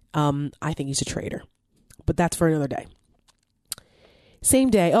 I think he's a traitor, but that's for another day. Same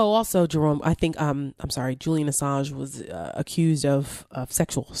day. Oh, also Jerome, I think, Julian Assange was accused of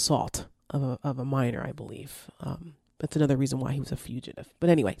sexual assault of a minor, I believe. That's another reason why he was a fugitive. But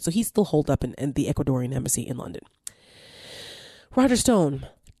anyway, so he's still holed up in the Ecuadorian embassy in London. Roger Stone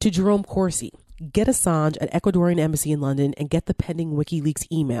to Jerome Corsi, get Assange at Ecuadorian embassy in London and get the pending WikiLeaks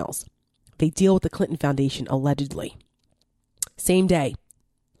emails. They deal with the Clinton Foundation, allegedly. Same day,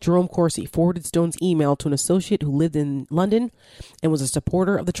 Jerome Corsi forwarded Stone's email to an associate who lived in London and was a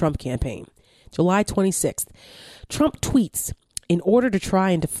supporter of the Trump campaign. July 26th, Trump tweets, in order to try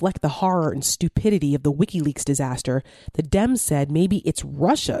and deflect the horror and stupidity of the WikiLeaks disaster, the Dems said maybe it's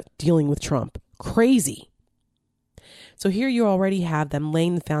Russia dealing with Trump. Crazy. So here you already have them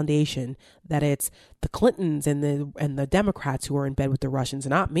laying the foundation that it's the Clintons and the Democrats who are in bed with the Russians,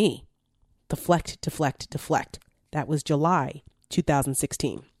 not me. Deflect, deflect, deflect. That was July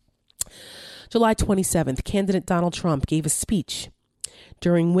 2016. July 27th, candidate Donald Trump gave a speech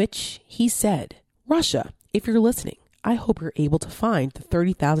during which he said, Russia, if you're listening, I hope you're able to find the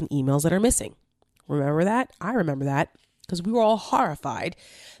 30,000 emails that are missing. Remember that? I remember that. because we were all horrified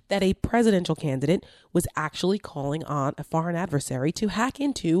that a presidential candidate was actually calling on a foreign adversary to hack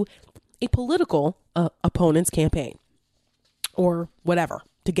into a political opponent's campaign or whatever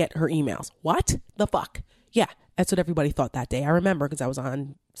to get her emails. What the fuck? Yeah, that's what everybody thought that day. I remember because I was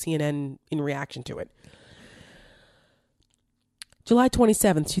on CNN in reaction to it. July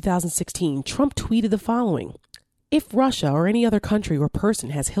 27th, 2016, Trump tweeted the following. If Russia or any other country or person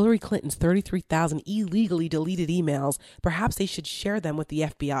has Hillary Clinton's 33,000 illegally deleted emails, perhaps they should share them with the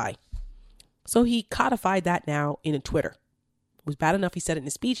FBI. So he codified that now in a Twitter. It was bad enough he said it in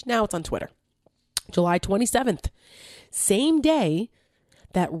his speech. Now it's on Twitter. July 27th, same day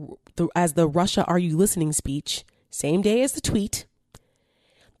that as the Russia Are You Listening speech, same day as the tweet,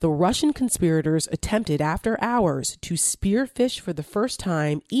 the Russian conspirators attempted after hours to spearfish for the first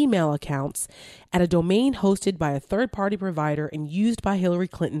time email accounts at a domain hosted by a third-party provider and used by Hillary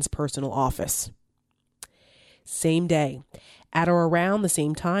Clinton's personal office. Same day, at or around the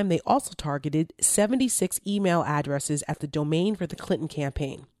same time, they also targeted 76 email addresses at the domain for the Clinton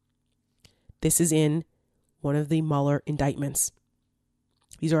campaign. This is in one of the Mueller indictments.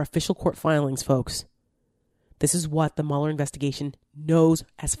 These are official court filings, folks. This is what the Mueller investigation knows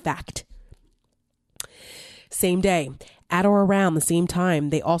as fact. Same day, at or around the same time,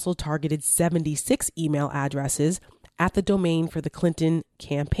 they also targeted 76 email addresses at the domain for the Clinton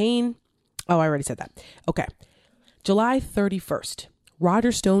campaign. Oh, I already said that. Okay. July 31st,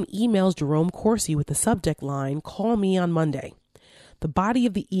 Roger Stone emails Jerome Corsi with the subject line, "Call me on Monday." The body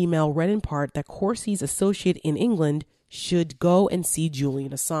of the email read in part that Corsi's associate in England should go and see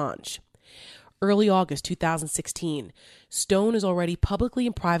Julian Assange. Early August 2016, Stone is already publicly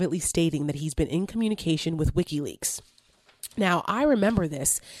and privately stating that he's been in communication with WikiLeaks. Now, I remember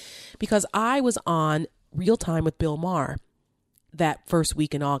this because I was on Real Time with Bill Maher that first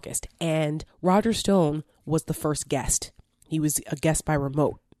week in August, and Roger Stone was the first guest. He was a guest by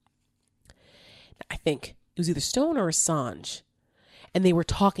remote. I think it was either Stone or Assange. And they were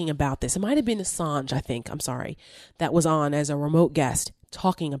talking about this. It might have been Assange, I think. I'm sorry. That was on as a remote guest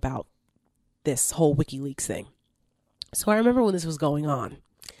talking about this whole WikiLeaks thing. So I remember when this was going on.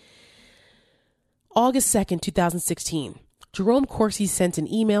 August 2nd, 2016. Jerome Corsi sent an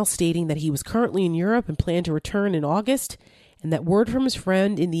email stating that he was currently in Europe and planned to return in August, and that word from his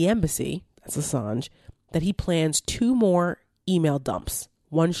friend in the embassy, that's Assange, that he plans 2 more email dumps,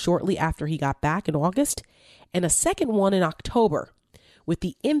 one shortly after he got back in August, and a second one in October, with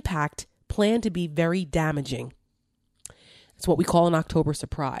the impact planned to be very damaging. It's what we call an October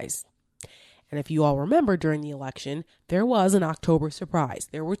surprise. And if you all remember, during the election, there was an October surprise.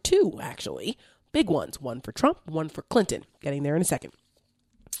 There were 2, actually, big ones, one for Trump, one for Clinton. Getting there in a second.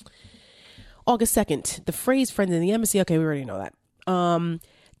 August 2nd, the phrase "friend in the embassy," okay, we already know that.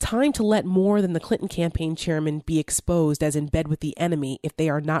 Time to let more than the Clinton campaign chairman be exposed as in bed with the enemy if they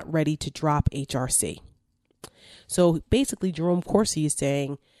are not ready to drop HRC. So basically, Jerome Corsi is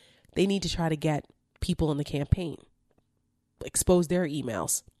saying they need to try to get people in the campaign, expose their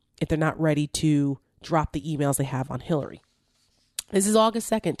emails if they're not ready to drop the emails they have on Hillary. This is August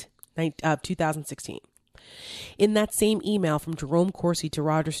 2nd, 2016. In that same email from Jerome Corsi to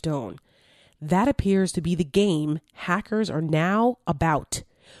Roger Stone, that appears to be the game hackers are now about.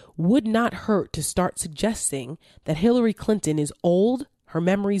 Would not hurt to start suggesting that Hillary Clinton is old, her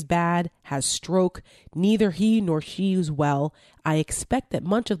memory's bad, has stroke, neither he nor she is well. I expect that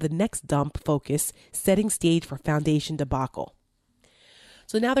much of the next dump focus setting stage for foundation debacle.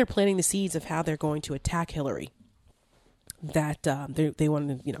 So now they're planting the seeds of how they're going to attack Hillary. That they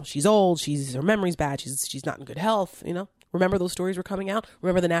want to, she's old, her memory's bad, she's not in good health, Remember those stories were coming out?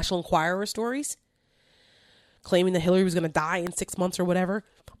 Remember the National Enquirer stories? Claiming that Hillary was going to die in 6 months or whatever.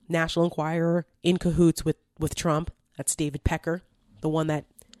 National Enquirer in cahoots with Trump. That's David Pecker, the one that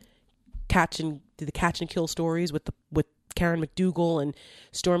did the catch and kill stories with Karen McDougal and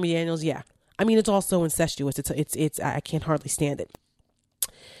Stormy Daniels. Yeah, I mean it's all so incestuous. It's I can't hardly stand it.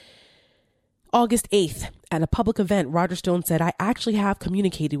 August 8th, at a public event, Roger Stone said, "I actually have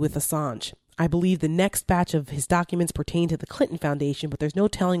communicated with Assange. I believe the next batch of his documents pertain to the Clinton Foundation, but there's no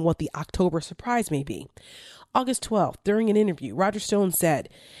telling what the October surprise may be." August 12th, during an interview, Roger Stone said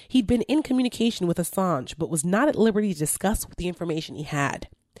he'd been in communication with Assange, but was not at liberty to discuss the information he had.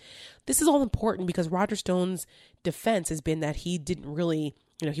 This is all important because Roger Stone's defense has been that he didn't really,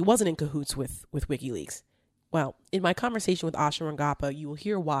 he wasn't in cahoots with WikiLeaks. Well, in my conversation with Asha Rangappa, you will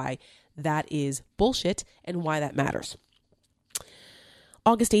hear why that is bullshit and why that matters.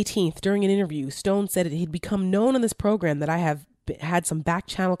 August 18th, during an interview, Stone said it had become known on this program that I have had some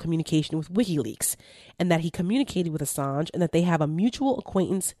back-channel communication with WikiLeaks and that he communicated with Assange and that they have a mutual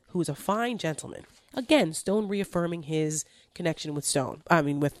acquaintance who is a fine gentleman. Again, Stone reaffirming his connection with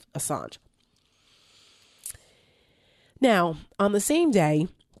with Assange. Now, on the same day,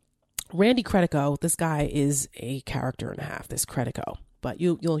 Randy Credico, this guy is a character and a half, this Credico, but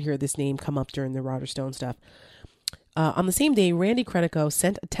you'll hear this name come up during the Roger Stone stuff. On the same day, Randy Credico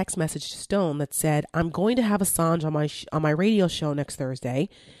sent a text message to Stone that said, "I'm going to have Assange on my radio show next Thursday.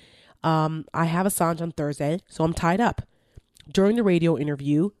 I have Assange on Thursday, so I'm tied up." During the radio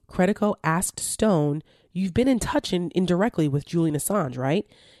interview, Credico asked Stone, "You've been in touch indirectly with Julian Assange, right?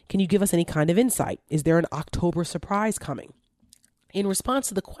 Can you give us any kind of insight? Is there an October surprise coming?" In response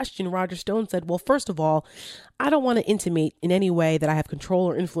to the question, Roger Stone said, "Well, first of all, I don't want to intimate in any way that I have control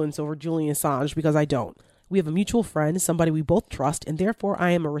or influence over Julian Assange because I don't. We have a mutual friend, somebody we both trust, and therefore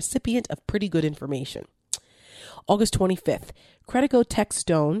I am a recipient of pretty good information." August 25th, Credico texts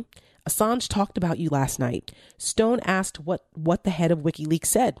Stone, "Assange talked about you last night. Stone asked what the head of WikiLeaks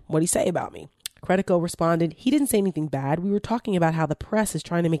said. What'd he say about me?" Credico responded, "He didn't say anything bad. We were talking about how the press is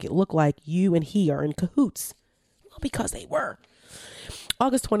trying to make it look like you and he are in cahoots." Well, because they were.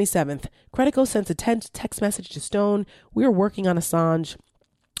 August 27th, Credico sends a text message to Stone. "We are working on Assange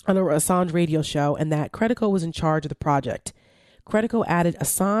on a Assange radio show, and that Credico was in charge of the project." Credico added,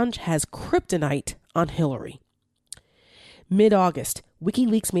 "Assange has kryptonite on Hillary." Mid-August,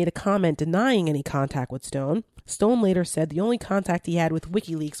 WikiLeaks made a comment denying any contact with Stone. Stone later said the only contact he had with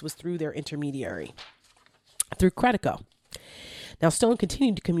WikiLeaks was through their intermediary, through Credico. Now, Stone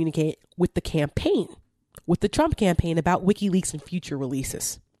continued to communicate with the Trump campaign about WikiLeaks and future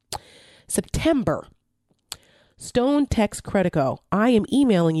releases. September, Stone texts Credico, "I am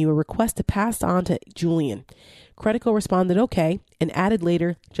emailing you a request to pass on to Julian." Credico responded, "Okay," and added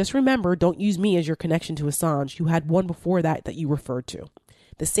later, "Just remember, don't use me as your connection to Assange. You had one before that you referred to."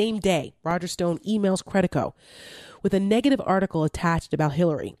 The same day, Roger Stone emails Credico with a negative article attached about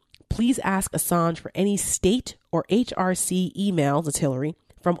Hillary. "Please ask Assange for any state or HRC emails," that's Hillary,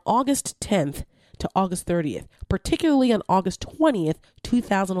 "from August 10th to August 30th, particularly on August 20th,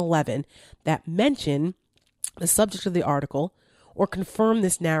 2011, that mention the subject of the article or confirm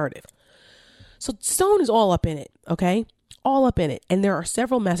this narrative." So Stone is all up in it, okay? All up in it. And there are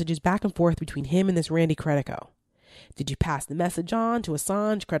several messages back and forth between him and this Randy Credico. "Did you pass the message on to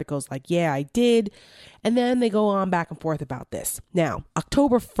Assange?" Credico's like, "Yeah, I did." And then they go on back and forth about this. Now,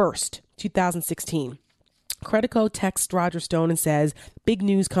 October 1st, 2016, Credico texts Roger Stone and says, "Big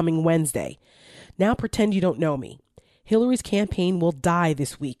news coming Wednesday. Now pretend you don't know me. Hillary's campaign will die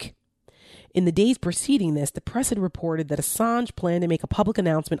this week." In the days preceding this, the press had reported that Assange planned to make a public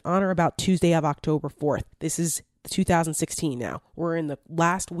announcement on or about Tuesday of October 4th. This is 2016 now. We're in the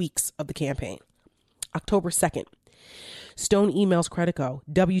last weeks of the campaign. October 2nd, Stone emails Credico,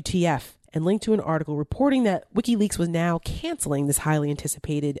 "WTF," and linked to an article reporting that WikiLeaks was now canceling this highly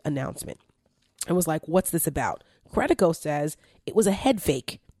anticipated announcement. And was like, "What's this about?" Credico says it was a head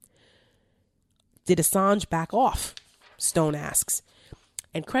fake. "Did Assange back off?" Stone asks.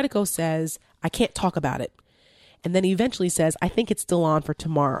 And Credico says, "I can't talk about it." And then he eventually says, "I think it's still on for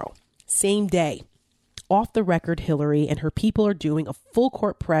tomorrow." Same day, off the record, Hillary and her people are doing a full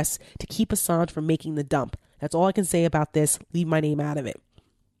court press to keep Assange from making the dump. That's all I can say about this. Leave my name out of it.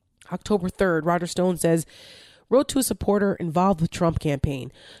 October 3rd, Roger Stone says, "Wrote to a supporter involved with Trump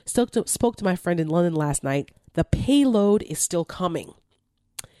campaign. Spoke to my friend in London last night. The payload is still coming."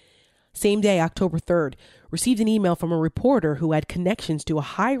 Same day, October 3rd, received an email from a reporter who had connections to a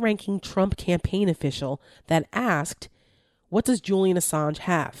high-ranking Trump campaign official that asked, "What does Julian Assange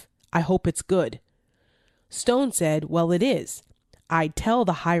have? I hope it's good." Stone said, "Well, it is. I'd tell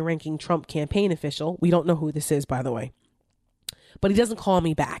the high-ranking Trump campaign official," we don't know who this is, by the way, "but he doesn't call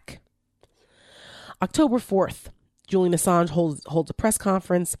me back." October 4th, Julian Assange holds a press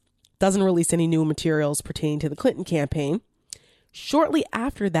conference, doesn't release any new materials pertaining to the Clinton campaign. Shortly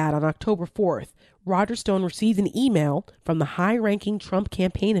after that, on October 4th, Roger Stone received an email from the high-ranking Trump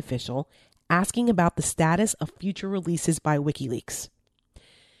campaign official asking about the status of future releases by WikiLeaks.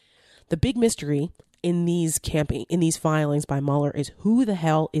 The big mystery in these filings by Mueller is who the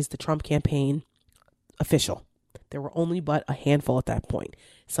hell is the Trump campaign official? There were only but a handful at that point.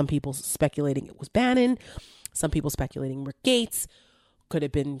 Some people speculating it was Bannon. Some people speculating Rick Gates. Could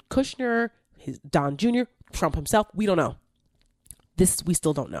have been Kushner, Don Jr., Trump himself. We don't know. This we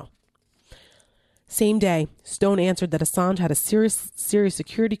still don't know. Same day, Stone answered that Assange had a serious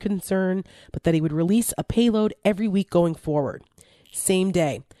security concern, but that he would release a payload every week going forward. Same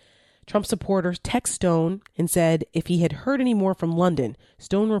day, Trump supporters text Stone and said if he had heard any more from London.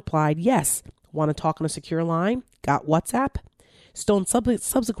 Stone replied, "Yes. Want to talk on a secure line? Got WhatsApp?" Stone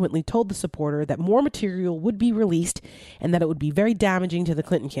subsequently told the supporter that more material would be released and that it would be very damaging to the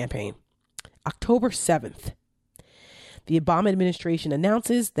Clinton campaign. October 7th, the Obama administration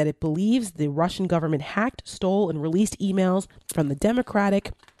announces that it believes the Russian government hacked, stole, and released emails from the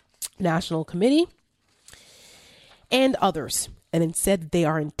Democratic National Committee and others, and it said that they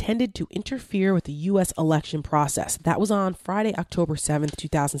are intended to interfere with the U.S. election process. That was on Friday, October 7th,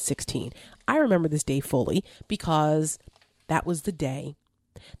 2016. I remember this day fully because that was the day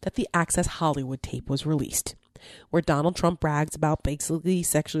that the Access Hollywood tape was released, where Donald Trump brags about basically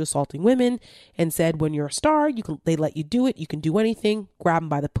sexually assaulting women and said, when you're a star, they let you do it. You can do anything. Grab them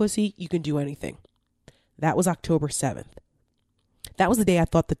by the pussy. You can do anything. That was October 7th. That was the day I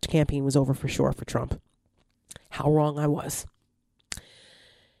thought the campaign was over for sure for Trump. How wrong I was.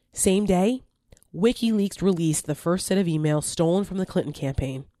 Same day, WikiLeaks released the first set of emails stolen from the Clinton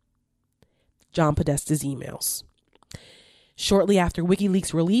campaign, John Podesta's emails. Shortly after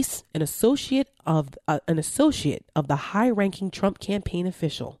WikiLeaks release, an associate of the high-ranking Trump campaign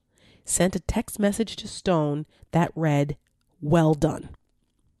official sent a text message to Stone that read, "Well done."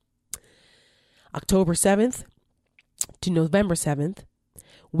 October 7th to November 7th,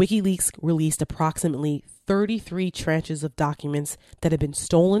 WikiLeaks released approximately 33 tranches of documents that had been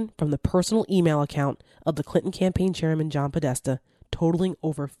stolen from the personal email account of the Clinton campaign chairman, John Podesta, totaling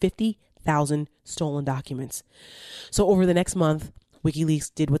over 50,000 stolen documents. So over the next month,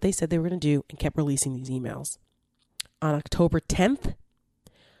 WikiLeaks did what they said they were going to do and kept releasing these emails. On October 10th,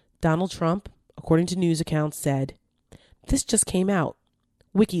 Donald Trump, according to news accounts, said, "This just came out.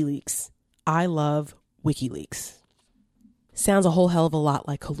 WikiLeaks. I love WikiLeaks." Sounds a whole hell of a lot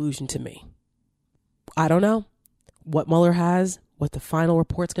like collusion to me. I don't know what Mueller has, what the final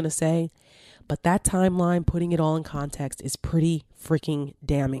report's going to say, but that timeline, putting it all in context, is pretty freaking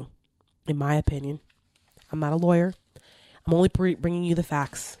damning, in my opinion. I'm not a lawyer. I'm only bringing you the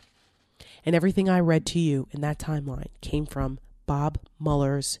facts. And everything I read to you in that timeline came from Bob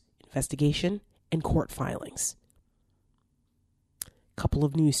Mueller's investigation and court filings. A couple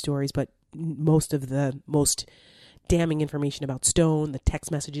of news stories, but most of the most damning information about Stone, the text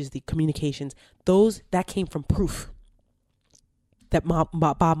messages, the communications, that came from proof that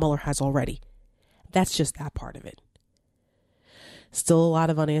Bob Mueller has already. That's just that part of it. Still a lot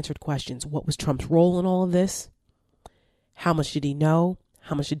of unanswered questions. What was Trump's role in all of this? How much did he know?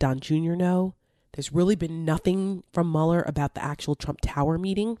 How much did Don Jr. know? There's really been nothing from Mueller about the actual Trump Tower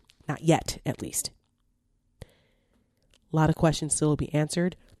meeting. Not yet, at least. A lot of questions still to be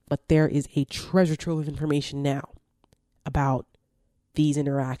answered, but there is a treasure trove of information now about these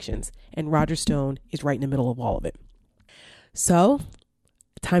interactions, and Roger Stone is right in the middle of all of it. So,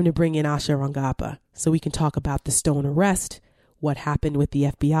 time to bring in Asha Rangappa so we can talk about the Stone arrest, what happened with the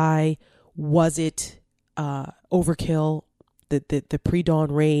FBI, was it overkill, the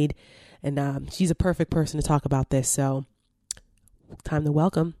pre-dawn raid, and she's a perfect person to talk about this. So, time to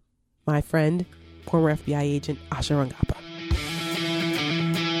welcome my friend, former FBI agent Asha Rangappa.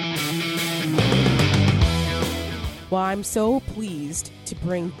 Well, I'm so pleased to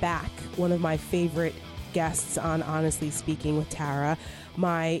bring back one of my favorite guests on Honestly Speaking with Tara,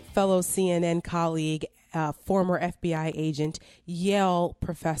 my fellow CNN colleague, former FBI agent, Yale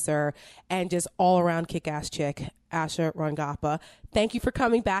professor, and just all-around kick-ass chick, Asha Rangappa. Thank you for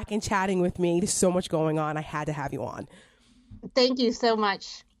coming back and chatting with me. There's so much going on. I had to have you on. Thank you so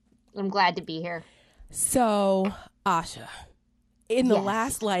much. I'm glad to be here. So, Asha, in the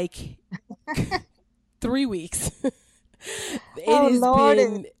last, 3 weeks, it has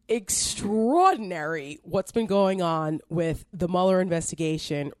been extraordinary what's been going on with the Mueller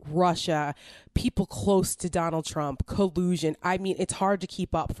investigation, Russia, people close to Donald Trump, collusion. I mean, it's hard to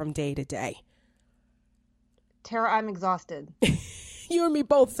keep up from day to day. Tara, I'm exhausted. You and me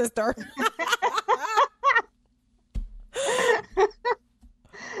both, sister.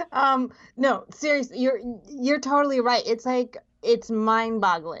 No, seriously, you're totally right. It's like, it's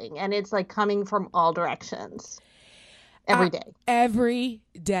mind-boggling, and it's like coming from all directions every day. Every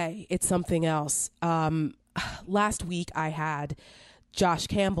day, it's something else. Last week, I had Josh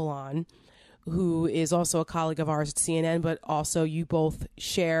Campbell on, who is also a colleague of ours at CNN, but also you both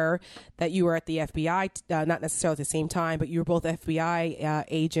share that you were at the FBI, not necessarily at the same time, but you were both FBI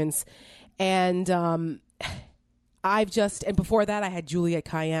agents. And and before that, I had Juliette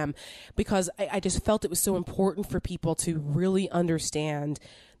Kayyem, because I just felt it was so important for people to really understand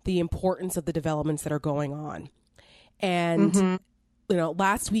the importance of the developments that are going on. And,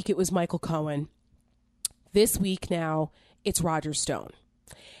 last week it was Michael Cohen. This week now it's Roger Stone.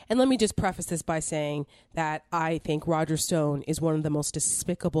 And let me just preface this by saying that I think Roger Stone is one of the most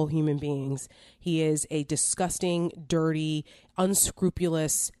despicable human beings. He is a disgusting, dirty,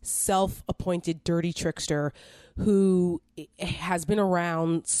 unscrupulous, self-appointed dirty trickster who has been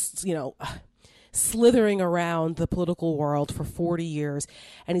around, slithering around the political world for 40 years.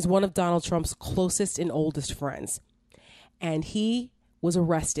 And he's one of Donald Trump's closest and oldest friends. And he was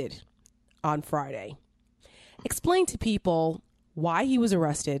arrested on Friday. Explain to people why he was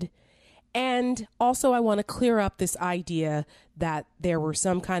arrested. And also, I want to clear up this idea that there were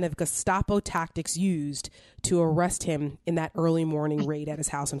some kind of Gestapo tactics used to arrest him in that early morning raid at his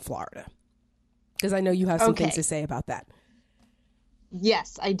house in Florida. Because I know you have some things to say about that.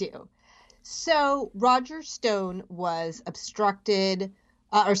 Yes, I do. So Roger Stone was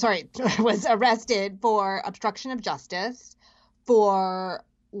was arrested for obstruction of justice, for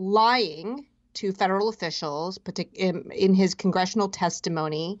lying to federal officials in his congressional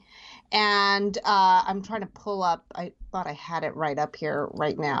testimony. And I'm trying to pull up, I thought I had it right up here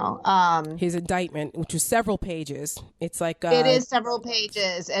right now. His indictment, which was several pages. It's like it is several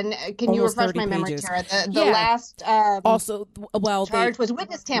pages. And can you refresh my memory, Tara? The last charge was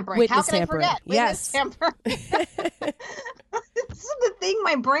witness tampering. How can I forget? Witness tampering. This is the thing.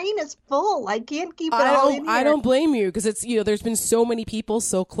 My brain is full. I can't keep it all in here. I don't blame you, because it's, there's been so many people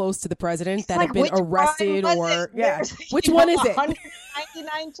so close to the president that have been arrested which one is it?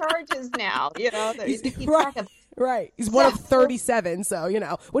 199 charges now. Right. He's one of 37. So,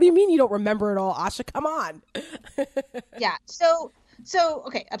 what do you mean you don't remember it all, Asha? Come on. Yeah. So,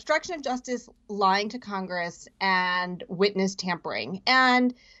 okay. Obstruction of justice, lying to Congress, and witness tampering.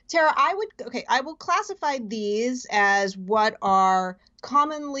 And Tara, I will classify these as what are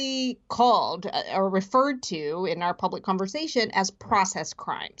commonly called or referred to in our public conversation as process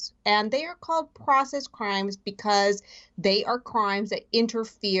crimes. And they are called process crimes because they are crimes that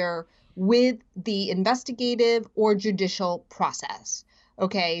interfere with the investigative or judicial process.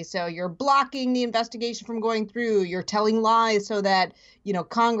 Okay, so you're blocking the investigation from going through, you're telling lies so that,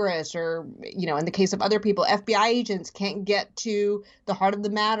 Congress or, in the case of other people, FBI agents can't get to the heart of the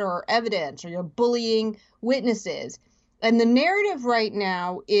matter or evidence, or you're bullying witnesses. And the narrative right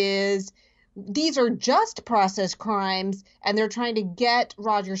now is these are just process crimes, and they're trying to get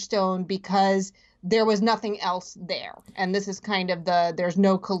Roger Stone because there was nothing else there. And this is kind of there's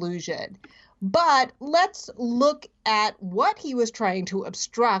no collusion. But let's look at what he was trying to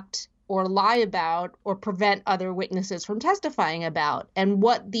obstruct or lie about or prevent other witnesses from testifying about. And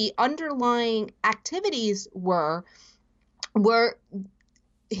what the underlying activities were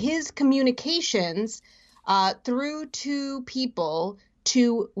his communications through two people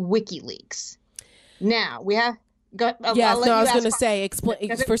to WikiLeaks. Now, we have... I was going to say,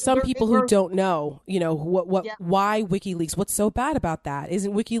 explain for some people who don't know, why WikiLeaks? What's so bad about that?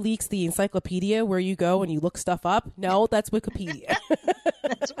 Isn't WikiLeaks the encyclopedia where you go and you look stuff up? No, that's Wikipedia.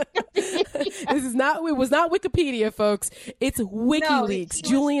 That's Wikipedia. It was not Wikipedia, folks. It's WikiLeaks,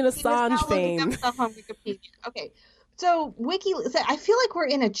 Julian Assange fame. Okay. So WikiLeaks, I feel like we're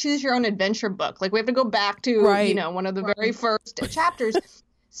in a choose your own adventure book. Like we have to go back to, one of the very first chapters.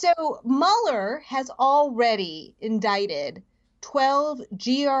 So Mueller has already indicted 12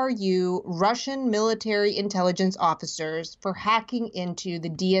 GRU Russian military intelligence officers for hacking into the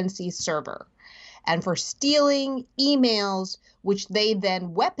DNC server and for stealing emails, which they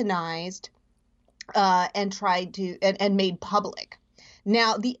then weaponized and tried to and made public.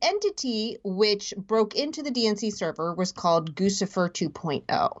 Now, the entity which broke into the DNC server was called Guccifer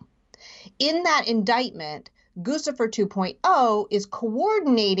 2.0. In that indictment, Guccifer 2.0 is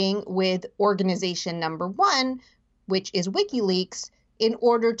coordinating with organization number 1, which is WikiLeaks, in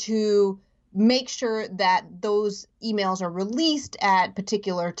order to make sure that those emails are released at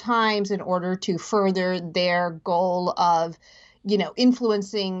particular times in order to further their goal of,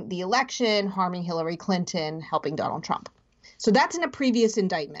 influencing the election, harming Hillary Clinton, helping Donald Trump. So that's in a previous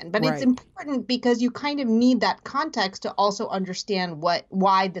indictment, but it's important because you kind of need that context to also understand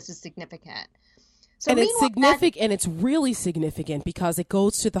why this is significant. So and it's significant, and it's really significant because it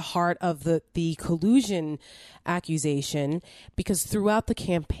goes to the heart of the collusion accusation, because throughout the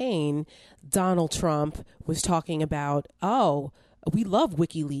campaign, Donald Trump was talking about, we love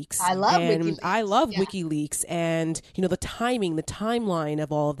WikiLeaks. I love WikiLeaks. And, the timeline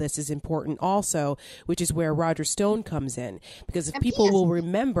of all of this is important also, which is where Roger Stone comes in. Because if people will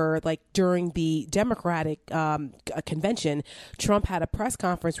remember, like during the Democratic convention, Trump had a press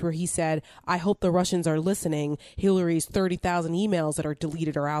conference where he said, I hope the Russians are listening. Hillary's 30,000 emails that are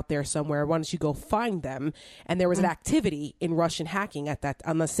deleted are out there somewhere. Why don't you go find them? And there was an activity in Russian hacking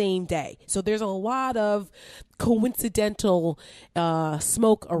on the same day. So there's a lot of coincidental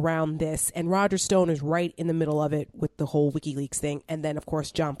smoke around this, and Roger Stone is right in the middle of it with the whole WikiLeaks thing. And then, of course,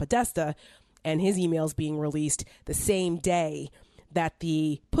 John Podesta and his emails being released the same day that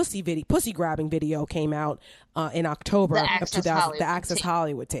the pussy grabbing video came out in October of 2000, the Access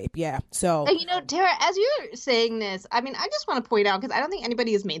Hollywood tape. Yeah. So, and Tara, as you're saying this, I mean, I just want to point out, because I don't think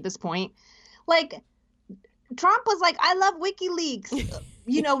anybody has made this point. Like, Trump was like, I love WikiLeaks,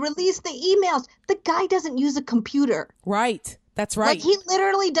 release the emails. The guy doesn't use a computer. Right. That's right. Like, he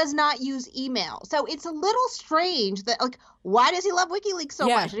literally does not use email. So it's a little strange that, like, why does he love WikiLeaks so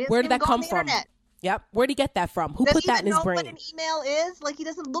much? Where did that come from? Internet. Yep. Where did he get that from? Who put that in his brain? Does he even know what an email is? Like, he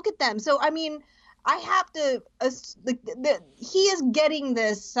doesn't look at them. So, I mean, I have to, he is getting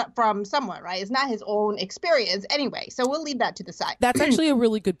this from somewhere, right? It's not his own experience anyway. So we'll leave that to the side. That's actually a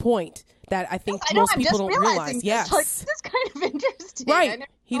really good point that I think most people don't realize. Yes. Like, this is kind of interesting. Right.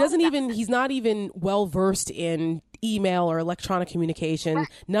 He's not even well versed in email or electronic communication. Right.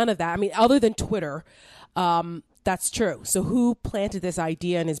 None of that. I mean, other than Twitter. That's true. So who planted this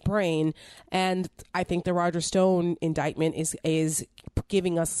idea in his brain? And I think the Roger Stone indictment is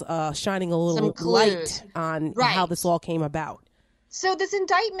giving us, shining a little light on how this all came about. So this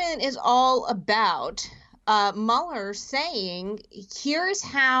indictment is all about Mueller saying, here's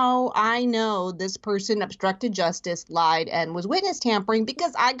how I know this person obstructed justice, lied, and was witness tampering,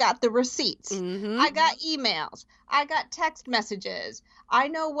 because I got the receipts. Mm-hmm. I got emails. I got text messages. I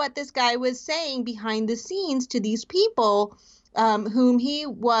know what this guy was saying behind the scenes to these people whom he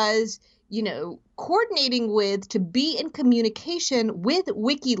was, coordinating with to be in communication with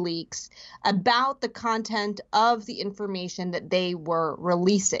WikiLeaks about the content of the information that they were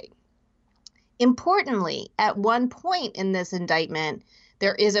releasing. Importantly, at one point in this indictment,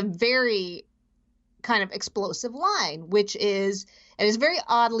 there is a very kind of explosive line, which is, and it's very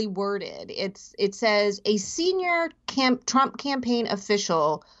oddly worded. It says a senior Trump campaign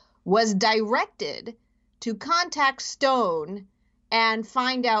official was directed to contact Stone and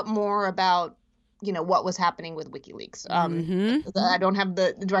find out more about, what was happening with WikiLeaks. I don't have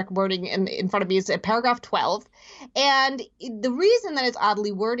the direct wording in front of me. It's at paragraph 12. And the reason that it's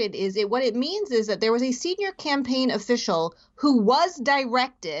oddly worded is what it means is that there was a senior campaign official who was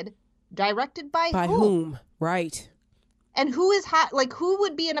directed by whom? Right. And who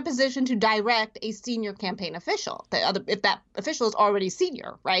would be in a position to direct a senior campaign official? If that official is already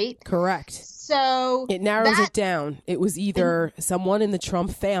senior, right? Correct. So it narrows it down. It was either someone in the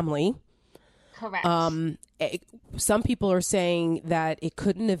Trump family. Correct. Some people are saying that it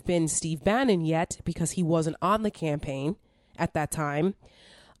couldn't have been Steve Bannon yet because he wasn't on the campaign at that time.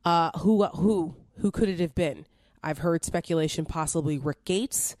 Who could it have been? I've heard speculation possibly Rick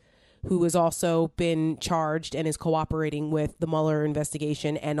Gates, who has also been charged and is cooperating with the Mueller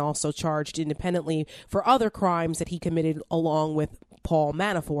investigation and also charged independently for other crimes that he committed along with Paul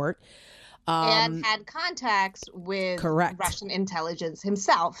Manafort. And had contacts with Russian intelligence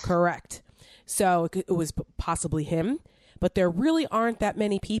himself. Correct. So it was possibly him. But there really aren't that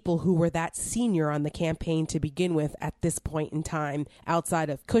many people who were that senior on the campaign to begin with at this point in time, outside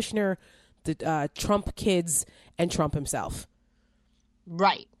of Kushner, the Trump kids, and Trump himself.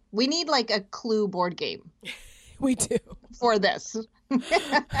 Right. We need like a Clue board game. We do. For this. It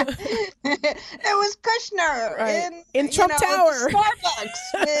was Kushner in Trump Tower. Starbucks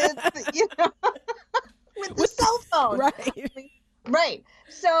with the cell phone. Right.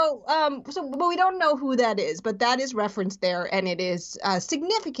 So, but we don't know who that is, but that is referenced there, and it is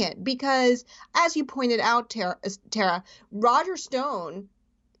significant because, as you pointed out, Tara, Roger Stone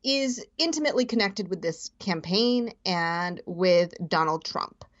is intimately connected with this campaign and with Donald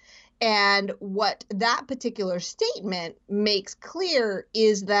Trump. And what that particular statement makes clear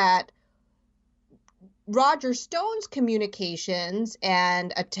is that Roger Stone's communications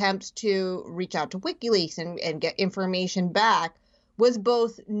and attempts to reach out to WikiLeaks and get information back was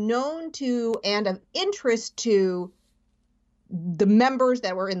both known to and of interest to the members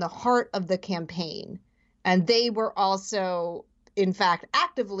that were in the heart of the campaign. And they were also, in fact,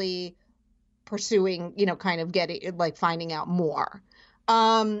 actively pursuing, kind of getting, like, finding out more.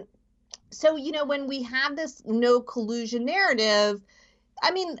 So, when we have this no collusion narrative,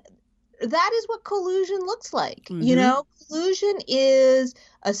 I mean, that is what collusion looks like. Mm-hmm. Collusion is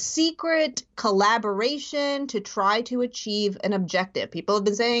a secret collaboration to try to achieve an objective. People have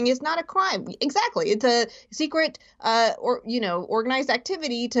been saying it's not a crime. Exactly. It's a secret organized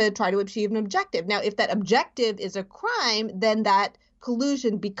activity to try to achieve an objective. Now, if that objective is a crime, then that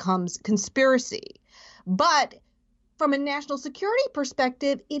collusion becomes conspiracy. But from a national security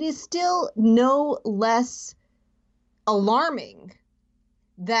perspective, it is still no less alarming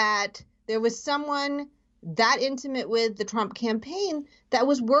that there was someone that intimate with the Trump campaign that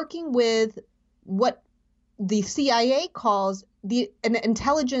was working with what the CIA calls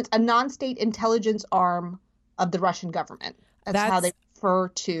a non-state intelligence arm of the Russian government. That's how they refer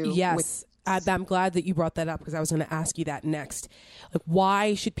to. Yes. I'm glad that you brought that up because I was going to ask you that next. Like,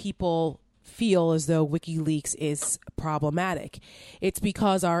 why should people feel as though WikiLeaks is problematic? It's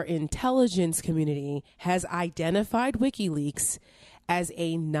because our intelligence community has identified WikiLeaks as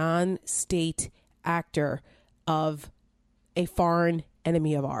a non-state actor of a foreign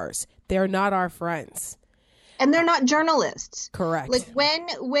enemy of ours. They're not our friends. And they're not journalists. Correct. Like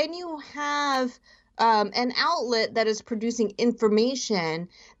when you have an outlet that is producing information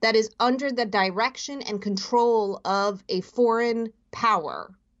that is under the direction and control of a foreign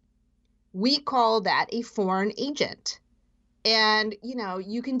power, we call that a foreign agent. And, you know,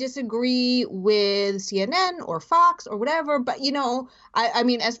 you can disagree with CNN or Fox or whatever, but, you know, I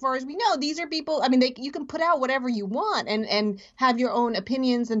mean, as far as we know, these are people, I mean, you can put out whatever you want and have your own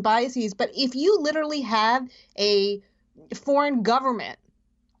opinions and biases. But if you literally have a foreign government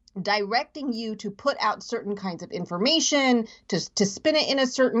directing you to put out certain kinds of information, to spin it in a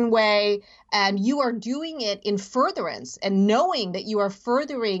certain way, and you are doing it in furtherance and knowing that you are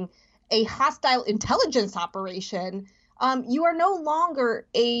furthering a hostile intelligence operation, you are no longer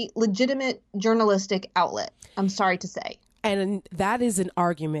a legitimate journalistic outlet, I'm sorry to say. And that is an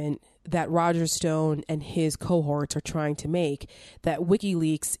argument that Roger Stone and his cohorts are trying to make, that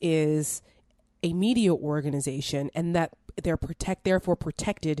WikiLeaks is a media organization and that they're therefore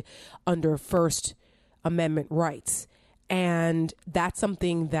protected under First Amendment rights. And that's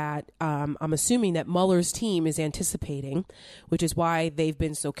something that I'm assuming that Mueller's team is anticipating, which is why they've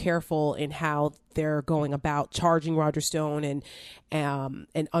been so careful in how they're going about charging Roger Stone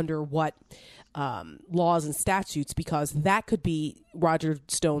and under what laws and statutes, because that could be Roger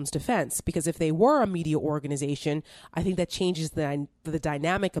Stone's defense. Because if they were a media organization, I think that changes the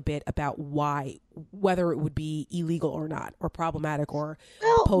dynamic a bit about whether it would be illegal or not, or problematic, or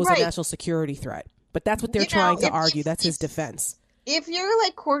pose a national security threat. But that's what they're trying to argue. That's his defense. If you're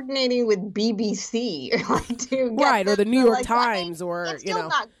like coordinating with BBC, like to get or the New York Times, or it's still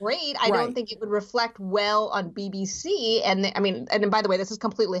not great. I don't think it would reflect well on BBC. And I mean, and by the way, this is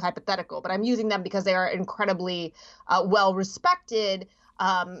completely hypothetical, but I'm using them because they are incredibly well respected,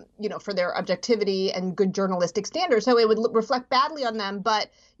 you know, for their objectivity and good journalistic standards. So it would reflect badly on them.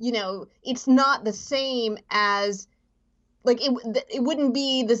 But you know, it's not the same as. Like it wouldn't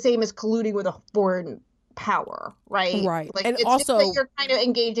be the same as colluding with a foreign power, right? Right. Like, and it's also, just that you're kind of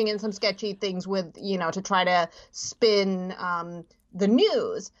engaging in some sketchy things with, you know, to try to spin the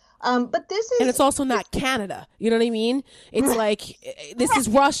news. But this is, and it's also not Canada. You know what I mean? It's like this is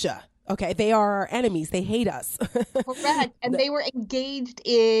Russia. Okay, they are our enemies. They hate us. Correct. And they were engaged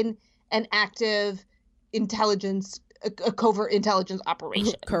in an active intelligence, a covert intelligence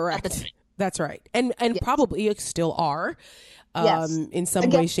operation. Correct. That's right. And yes. Probably still are in some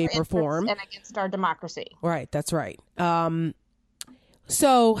way, shape, or form. And against our democracy. Right. That's right.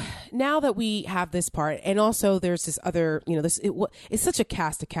 So now that we have this part, and also there's this other, you know, it's such a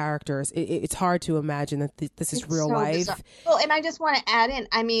cast of characters. It's hard to imagine that this is real life. Bizarre. Well, and I just want to add in,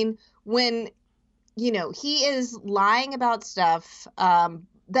 I mean, when, you know, he is lying about stuff,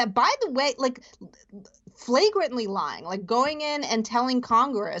 that, by the way, like flagrantly lying, like going in and telling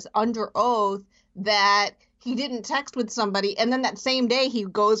Congress under oath that he didn't text with somebody, and then that same day he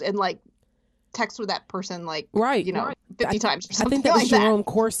goes and like texts with that person, like, right, you know, 50 times or something. I think that was like Jerome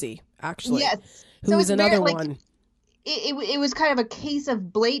Corsi, actually. Yes, who was another one. It was kind of a case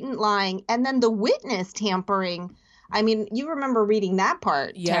of blatant lying, and then the witness tampering. I mean, you remember reading that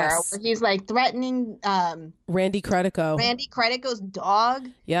part, yes. Tara, where he's like threatening Randy Credico's dog.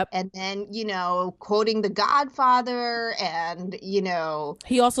 Yep. And then, you know, quoting The Godfather, and, you know,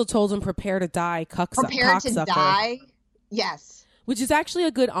 he also told him prepare to die, prepare to die. Yes. Which is actually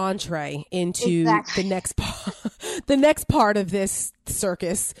a good entree into the next part of this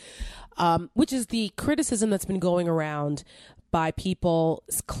circus, which is the criticism that's been going around by people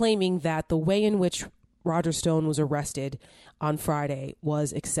claiming that the way in which Roger Stone was arrested on Friday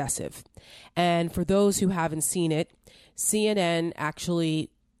was excessive. And for those who haven't seen it, CNN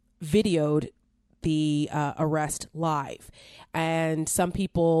actually videoed the arrest live. And some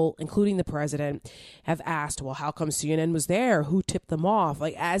people, including the president, have asked, well, how come CNN was there? Who tipped them off?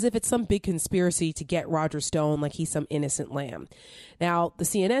 Like, as if it's some big conspiracy to get Roger Stone like he's some innocent lamb. Now, the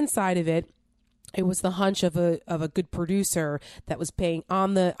CNN side of it, it was the hunch of a good producer that was paying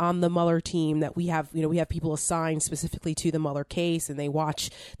on the Mueller team, that we have people assigned specifically to the Mueller case, and they watch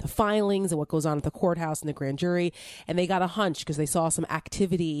the filings and what goes on at the courthouse and the grand jury, and they got a hunch because they saw some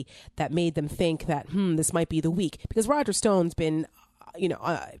activity that made them think that this might be the week, because Roger Stone's been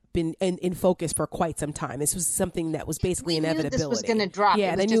been in focus for quite some time. This was something that was basically inevitability. This was going to drop.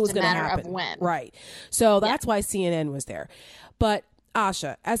 Yeah, they knew it was going to happen. Of when. Right. So that's why CNN was there. But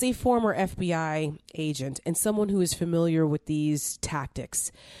Asha, as a former FBI agent and someone who is familiar with these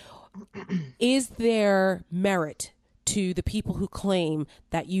tactics, is there merit to the people who claim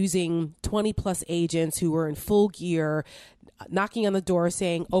that using 20 plus agents who were in full gear, knocking on the door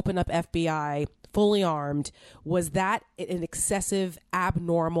saying, "Open up FBI," fully armed, was that an excessive,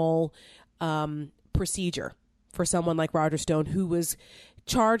 abnormal procedure for someone like Roger Stone, who was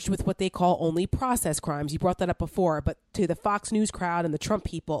charged with what they call only process crimes? You brought that up before, but to the Fox News crowd and the Trump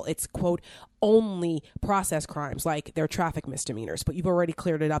people, it's, quote, only process crimes, like they're traffic misdemeanors. But you've already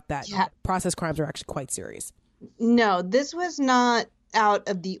cleared it up that process crimes are actually quite serious. No, this was not out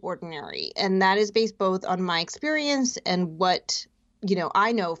of the ordinary. And that is based both on my experience and what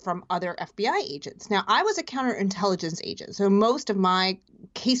I know from other FBI agents. Now, I was a counterintelligence agent, so most of my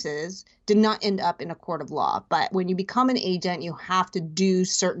cases did not end up in a court of law. But when you become an agent, you have to do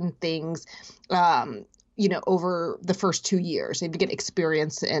certain things, over the first 2 years. You get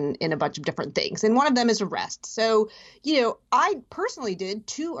experience in a bunch of different things. And one of them is arrest. So, I personally did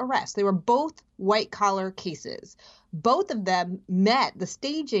 2 arrests. They were both white collar cases. Both of them met. The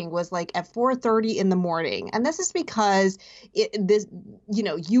staging was like at 4:30 in the morning. And this is because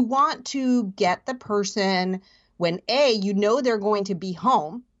you want to get the person when they're going to be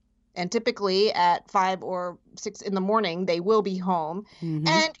home. And typically at 5 or 6 in the morning, they will be home. Mm-hmm.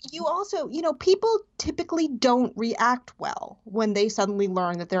 And you also, people typically don't react well when they suddenly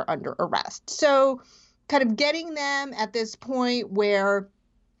learn that they're under arrest. So kind of getting them at this point where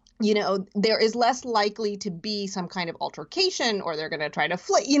there is less likely to be some kind of altercation, or they're going to try to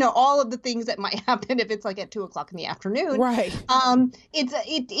flee, all of the things that might happen if it's like at 2:00 in the afternoon. Right.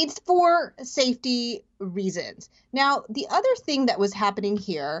 It's for safety reasons. Now, the other thing that was happening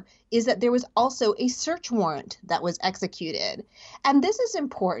here is that there was also a search warrant that was executed. And this is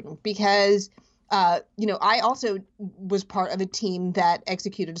important because I also was part of a team that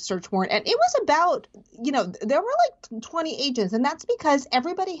executed a search warrant, and it was about, there were like 20 agents, and that's because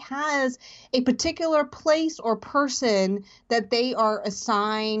everybody has a particular place or person that they are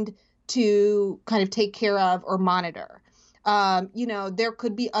assigned to kind of take care of or monitor. There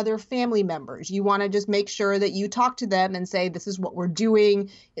could be other family members. You want to just make sure that you talk to them and say, this is what we're doing,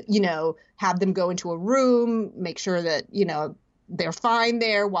 have them go into a room, make sure that, they're fine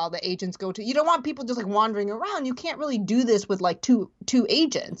there while the agents go to. You don't want people just like wandering around. You can't really do this with like two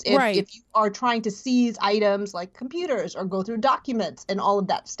agents. If you are trying to seize items like computers or go through documents and all of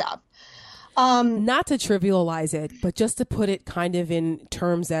that stuff. Not to trivialize it, but just to put it kind of in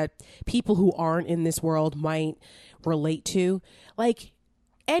terms that people who aren't in this world might relate to, like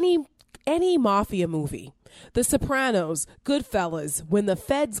any mafia movie. The Sopranos, Goodfellas, when the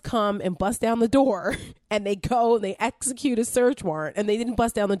feds come and bust down the door and they go and they execute a search warrant, and they didn't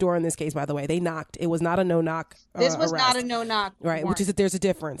bust down the door in this case, by the way. They knocked. It was not a no-knock This was arrest. not a no-knock Right, warrant. which is that there's a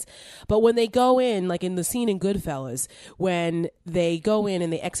difference. But when they go in, like in the scene in Goodfellas, when they go in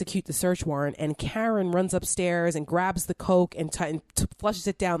and they execute the search warrant, and Karen runs upstairs and grabs the Coke and flushes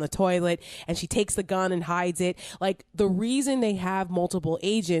it down the toilet, and she takes the gun and hides it. Like, the reason they have multiple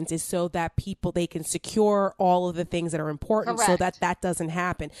agents is so that they can secure all of the things that are important. Correct. So that doesn't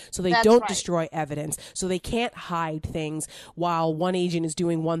happen. So they That's don't right. destroy evidence. So they can't hide things while one agent is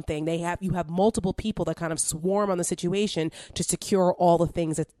doing one thing. You have multiple people that kind of swarm on the situation to secure all the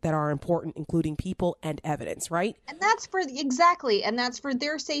things that are important, including people and evidence, right? And that's for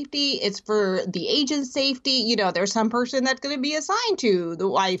their safety. It's for the agent's safety. There's some person that's going to be assigned to the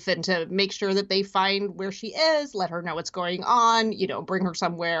wife and to make sure that they find where she is, let her know what's going on, bring her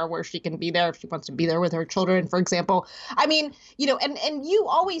somewhere where she can be there if she wants to be there with her children, for example. I mean, and you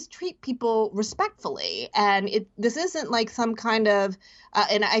always treat people respectfully. And this isn't like some kind of,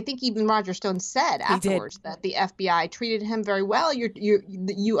 and I think even Roger Stone said afterwards that the FBI treated him very well.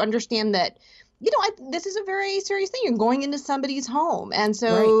 You understand that, this is a very serious thing. You're going into somebody's home. And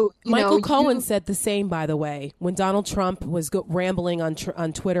so, right. Michael Cohen said the same, by the way, when Donald Trump was rambling on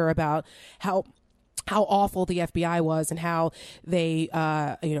Twitter about how awful the FBI was and how they,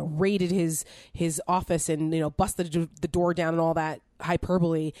 raided his office and, busted the door down and all that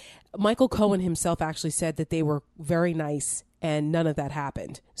hyperbole. Michael Cohen himself actually said that they were very nice and none of that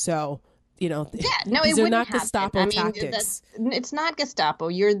happened. So, these are not Gestapo tactics. It's not Gestapo.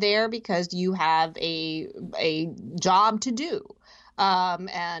 You're there because you have a job to do.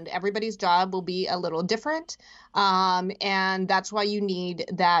 And everybody's job will be a little different. And that's why you need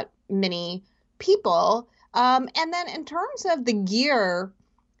that many people. And then in terms of the gear,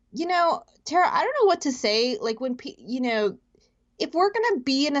 Tara, I don't know what to say. Like when, if we're going to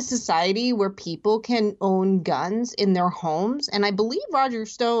be in a society where people can own guns in their homes, and I believe Roger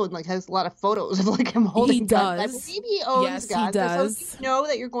Stone like has a lot of photos of like him holding guns. I believe he owns guns. He does. So you know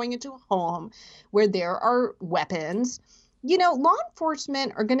that you're going into a home where there are weapons. You know, law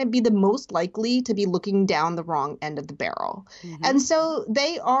enforcement are going to be the most likely to be looking down the wrong end of the barrel. Mm-hmm. And so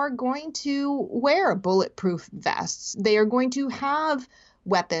they are going to wear bulletproof vests. They are going to have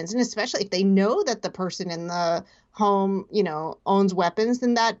weapons. And especially if they know that the person in the home, you know, owns weapons,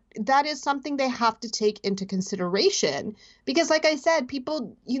 then that is something they have to take into consideration. Because like I said,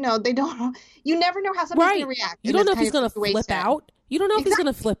 people, you know, you never know how somebody's going to react. You don't know if he's going to flip out. You don't know if he's going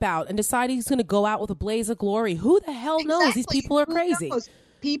to flip out and decide he's going to go out with a blaze of glory. Who the hell knows? These people are crazy.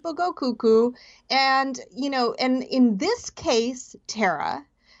 People go cuckoo. And, you know, and in this case, Tara,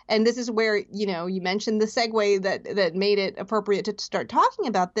 and this is where, you know, you mentioned the segue that made it appropriate to start talking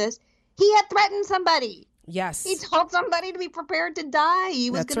about this. He had threatened somebody. Yes. He told somebody to be prepared to die.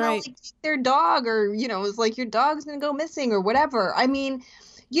 He was going to like take their dog, or, you know, it was like your dog's going to go missing or whatever. I mean,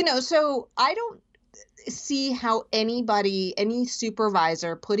 you know, so I don't see how any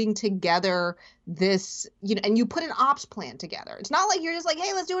supervisor putting together this, you know, and you put an ops plan together. It's not like you're just like,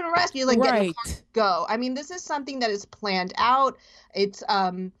 hey, let's do an arrest. You like get in the car, go. I mean, this is something that is planned out. It's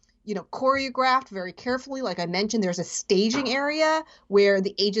you know, choreographed very carefully. Like I mentioned, there's a staging area where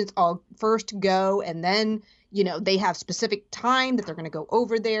the agents all first go, and then, you know, they have specific time that they're going to go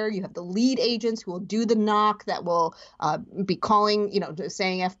over there. You have the lead agents who will do the knock, that will be calling, you know,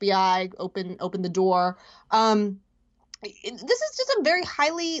 saying FBI, open the door. This is just a very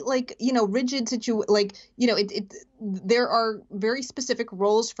highly, like, you know, rigid situation. Like, you know, there are very specific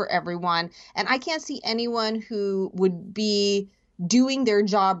roles for everyone. And I can't see anyone who would be doing their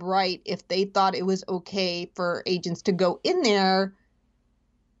job right if they thought it was okay for agents to go in there,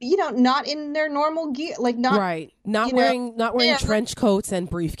 you know, not in their normal gear, like not wearing trench coats and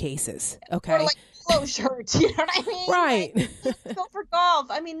briefcases, okay, or like polo shirts, you know what I mean? Right. Like, go for golf.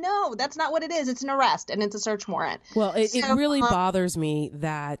 I mean, no, that's not what it is. It's an arrest and it's a search warrant. Well, it really bothers me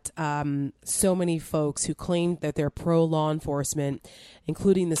that so many folks who claim that they're pro law enforcement,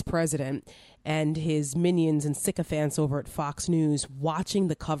 including this president and his minions and sycophants over at Fox News, watching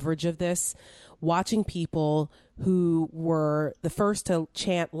the coverage of this, watching people who were the first to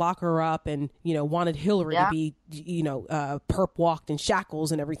chant "lock her up" and, you know, wanted Hillary to be, you know, perp walked in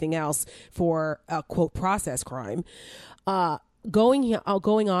shackles and everything else for a quote process crime, going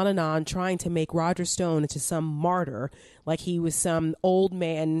on and on, trying to make Roger Stone into some martyr, like he was some old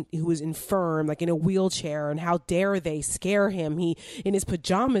man who was infirm, like in a wheelchair, and how dare they scare him? He, in his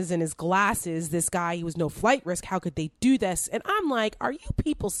pajamas and his glasses, this guy, he was no flight risk. How could they do this? And I'm like, are you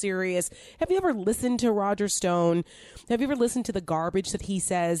people serious? Have you ever listened to Roger Stone? Have you ever listened to the garbage that he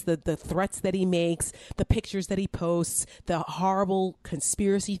says, the threats that he makes, the pictures that he posts, the horrible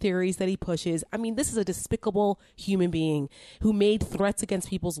conspiracy theories that he pushes? I mean, this is a despicable human being who made threats against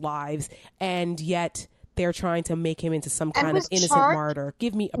people's lives, and yet they're trying to make him into some kind of innocent martyr.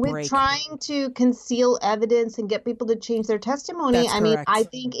 Give me a break. With trying to conceal evidence and get people to change their testimony. That's correct. Mean, I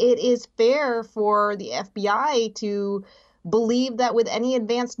think it is fair for the FBI to believe that with any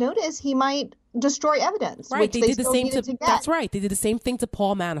advance notice, he might destroy evidence. Right. They did the same to that's right. They did the same thing to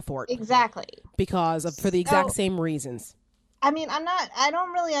Paul Manafort. Exactly. For the exact same reasons. I mean, I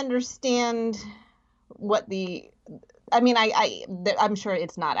don't really understand what I'm sure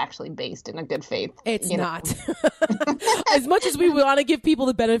it's not actually based in a good faith. It's not. As much as we want to give people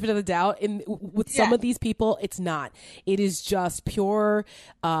the benefit of the doubt, with some of these people, it's not. It is just pure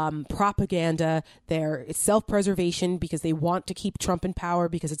propaganda. It's self-preservation because they want to keep Trump in power,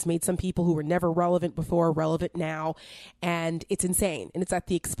 because it's made some people who were never relevant before relevant now. And it's insane. And it's at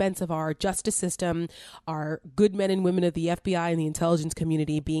the expense of our justice system, our good men and women of the FBI and the intelligence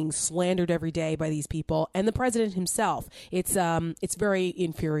community being slandered every day by these people, and the president himself. It's very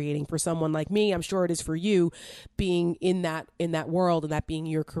infuriating for someone like me. I'm sure it is for you, being in that world, and that being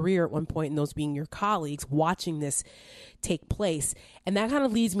your career at one point, and those being your colleagues, watching this take place. And that kind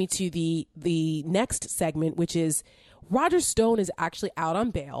of leads me to the next segment, which is Roger Stone is actually out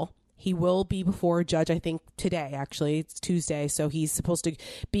on bail. He will be before a judge, I think today, actually. It's Tuesday, so he's supposed to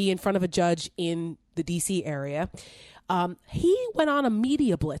be in front of a judge in the D.C. area. He went on a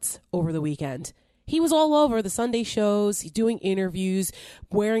media blitz over the weekend. He was all over the Sunday shows, doing interviews,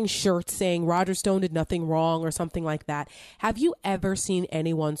 wearing shirts saying Roger Stone did nothing wrong or something like that. Have you ever seen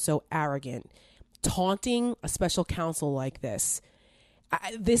anyone so arrogant, taunting a special counsel like this?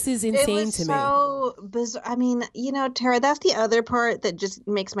 This is insane to me. So bizarre. I mean, you know, Tara, that's the other part that just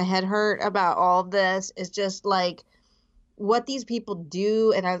makes my head hurt about all of this, is just like, what these people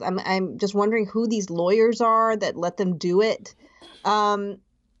do, and I'm just wondering who these lawyers are that let them do it.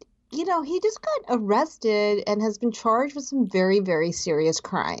 He just got arrested and has been charged with some very, very serious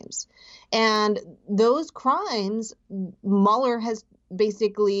crimes. And those crimes, Mueller has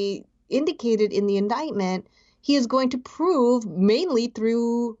basically indicated in the indictment he is going to prove mainly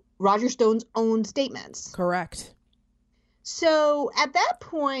through Roger Stone's own statements. Correct. So at that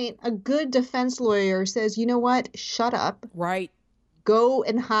point, a good defense lawyer says, you know what? Shut up. Right. Go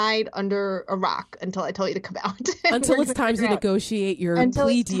and hide under a rock until I tell you to come out. Until it's time to negotiate your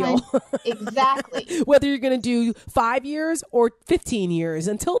plea deal. Exactly. Whether you're going to do 5 years or 15 years.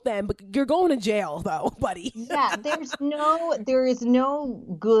 Until then, but you're going to jail, though, buddy. Yeah, there is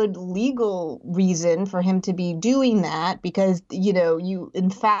no good legal reason for him to be doing that because, you in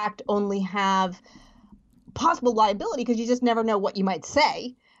fact only have possible liability because you just never know what you might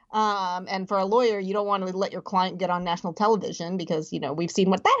say. And for a lawyer, you don't want to let your client get on national television because, we've seen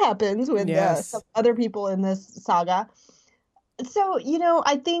what that happens with some other people in this saga. So,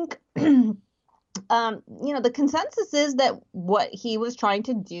 I think, the consensus is that what he was trying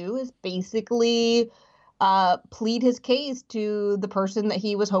to do is basically plead his case to the person that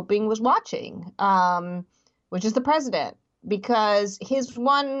he was hoping was watching, which is the president, because his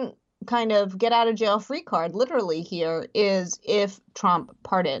one kind of get out of jail free card literally here is if Trump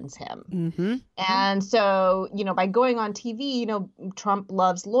pardons him. Mm-hmm. And so, by going on TV, Trump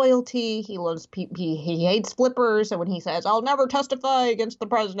loves loyalty. He loves he hates flippers. So when he says, I'll never testify against the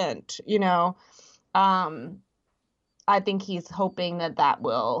president, I think he's hoping that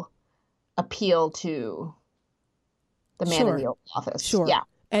will appeal to the man in the Oval Office. Sure. Yeah.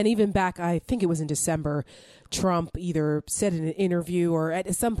 And even back, I think it was in December, Trump either said in an interview or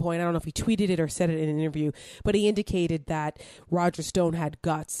at some point, I don't know if he tweeted it or said it in an interview, but he indicated that Roger Stone had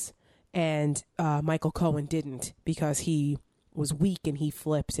guts and Michael Cohen didn't because he was weak and he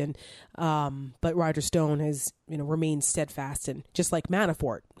flipped. And but Roger Stone has remained steadfast, and just like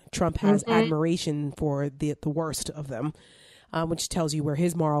Manafort, Trump has admiration for the worst of them, which tells you where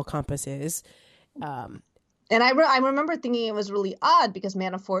his moral compass is. And I remember thinking it was really odd because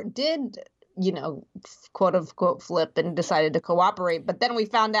Manafort did, quote unquote flip and decided to cooperate. But then we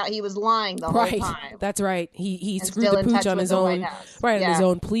found out he was lying the whole time. That's right. He screwed the pooch on his own, on his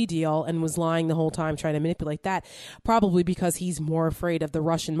own plea deal, and was lying the whole time, trying to manipulate that. Probably because he's more afraid of the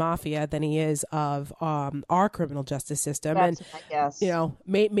Russian mafia than he is of our criminal justice system. That's my guess.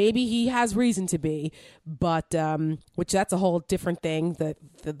 Maybe he has reason to be, but which that's a whole different thing.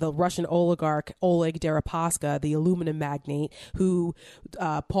 The Russian oligarch Oleg Deripaska, the aluminum magnate who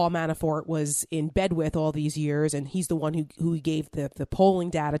Paul Manafort was in bed with all these years, and he's the one who he gave the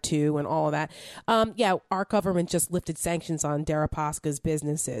polling data to and all of that. Our government just lifted sanctions on Deripaska's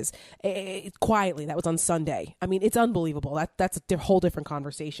businesses quietly. That was on Sunday. I mean, it's unbelievable. That's a whole different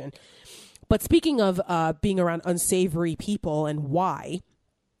conversation. But speaking of being around unsavory people and why,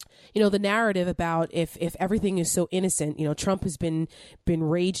 the narrative about if everything is so innocent, Trump has been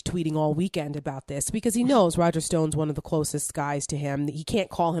rage tweeting all weekend about this because he knows Roger Stone's one of the closest guys to him. He can't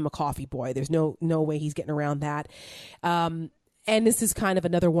call him a coffee boy. There's no way he's getting around that. And this is kind of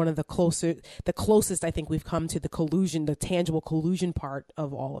another one of the closest I think we've come to the collusion, the tangible collusion part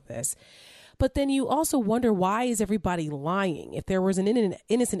of all of this. But then you also wonder, why is everybody lying? If there was an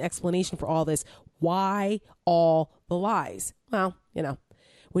innocent explanation for all this, why all the lies? Well,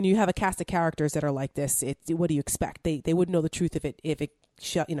 when you have a cast of characters that are like this, what do you expect? They wouldn't know the truth if it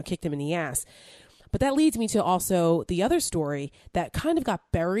kicked them in the ass. But that leads me to also the other story that kind of got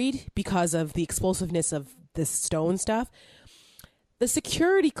buried because of the explosiveness of this Stone stuff. The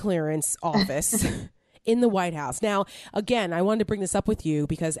security clearance office in the White House. Now, again, I wanted to bring this up with you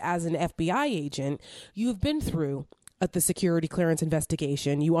because as an FBI agent, you've been through the security clearance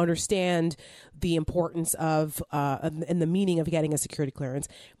investigation. You understand the importance of and the meaning of getting a security clearance.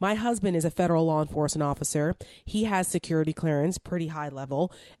 My husband is a federal law enforcement officer. He has security clearance, pretty high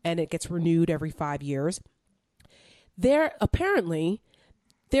level, and it gets renewed every 5 years.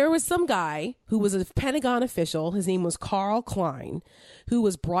 There was some guy who was a Pentagon official. His name was Carl Klein, who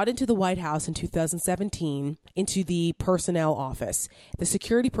was brought into the White House in 2017 into the personnel office. The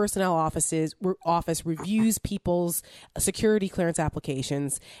security personnel office reviews people's security clearance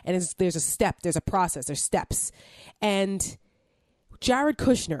applications. And there's a process, there's steps. And Jared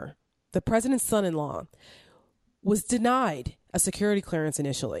Kushner, the president's son-in-law, was denied a security clearance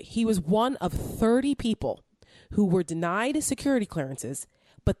initially. He was one of 30 people who were denied security clearances.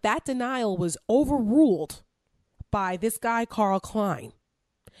 But that denial was overruled by this guy, Carl Klein.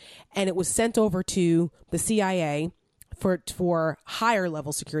 And it was sent over to the CIA for higher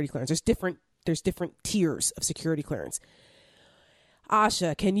level security clearance. There's different tiers of security clearance.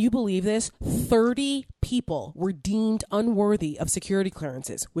 Asha, can you believe this? 30 people were deemed unworthy of security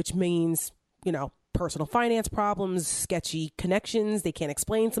clearances, which means, personal finance problems, sketchy connections. They can't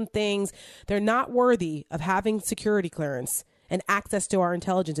explain some things. They're not worthy of having security clearance and access to our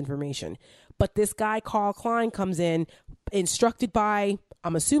intelligence information. But this guy, Carl Klein, comes in instructed by,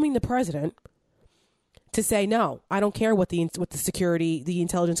 I'm assuming, the president, to say, no, I don't care what the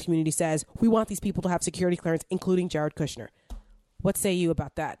intelligence community says. We want these people to have security clearance, including Jared Kushner. What say you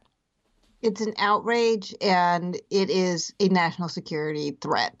about that? It's an outrage, and it is a national security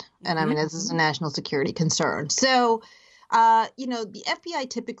threat. And I mean, this is a national security concern. So, the FBI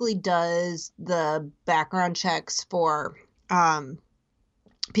typically does the background checks for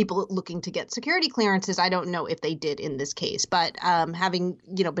people looking to get security clearances. I don't know if they did in this case, but having,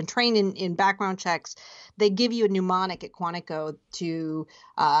 been trained in background checks, they give you a mnemonic at Quantico to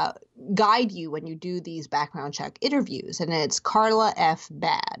guide you when you do these background check interviews. And it's Carla F.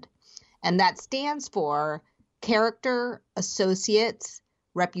 Bad. And that stands for character, associates,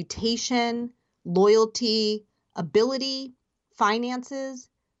 reputation, loyalty, ability, finances,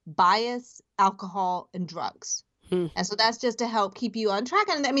 bias, alcohol, and drugs. And so that's just to help keep you on track.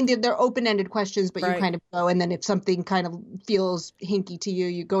 And I mean, they're open-ended questions, but you kind of go, and then if something kind of feels hinky to you,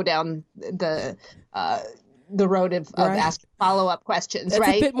 you go down the road of asking follow-up questions, It's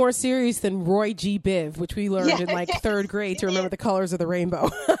right? a bit more serious than Roy G. Biv, which we learned in third grade to remember the colors of the rainbow.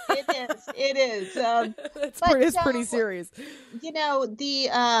 It is. It's pretty serious.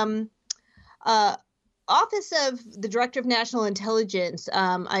 The Office of the Director of National Intelligence,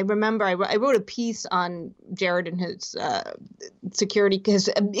 I remember I wrote a piece on Jared and his his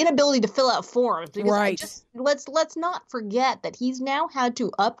inability to fill out forms. Because let's not forget that he's now had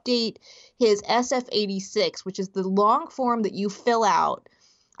to update his SF-86, which is the long form that you fill out,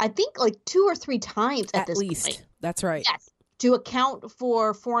 I think like 2 or 3 times at this least. point. That's right. Yes. To account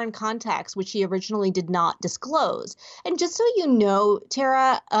for foreign contacts, which he originally did not disclose. And just so you know,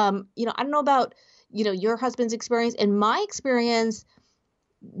 Tara, I don't know about your husband's experience. In my experience,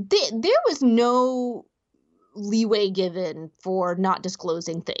 there was no leeway given for not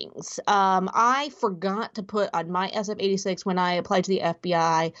disclosing things. I forgot to put on my SF-86 when I applied to the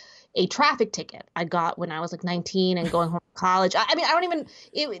FBI a traffic ticket I got when I was like 19 and going home from college. I mean, I don't even.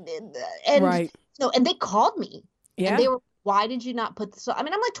 Right. And they called me. Yeah. And they were, why did you not put this? I'm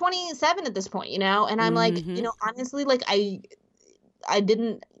like 27 at this point, and I'm like, honestly, like I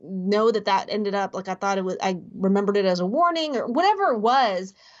didn't know that ended up, like, I remembered it as a warning or whatever it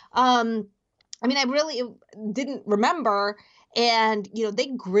was. I really didn't remember. And, they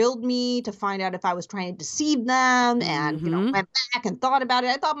grilled me to find out if I was trying to deceive them, and, went back and thought about it.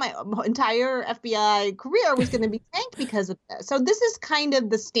 I thought my entire FBI career was going to be tanked because of this. So this is kind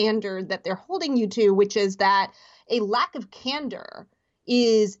of the standard that they're holding you to, which is that a lack of candor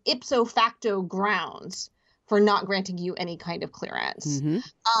is ipso facto grounds for not granting you any kind of clearance.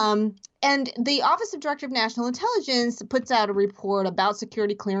 And the Office of Director of National Intelligence puts out a report about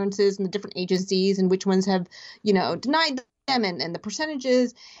security clearances and the different agencies and which ones have, denied them and the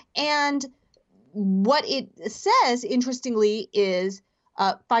percentages. And what it says, interestingly, is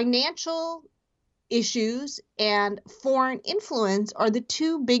financial issues and foreign influence are the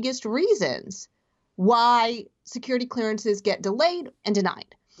 2 biggest reasons why security clearances get delayed and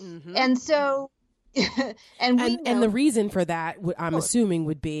denied. And so and the reason for that, I'm assuming,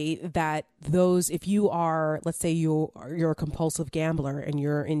 would be that if you are, let's say you're a compulsive gambler and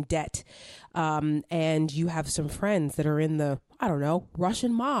you're in debt, and you have some friends that are in the, I don't know,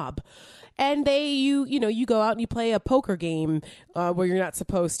 Russian mob, and you go out and you play a poker game where you're not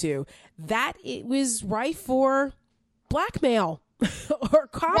supposed to, that it was rife for blackmail or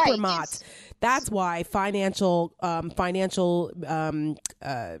compromise. That's why financial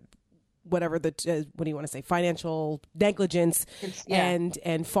whatever what do you want to say? Financial negligence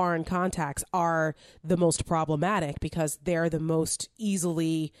and foreign contacts are the most problematic, because they're the most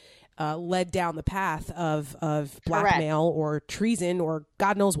easily led down the path of blackmail or treason or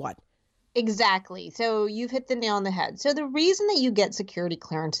God knows what. Exactly. So you've hit the nail on the head. So the reason that you get security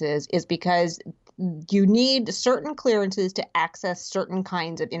clearances is because you need certain clearances to access certain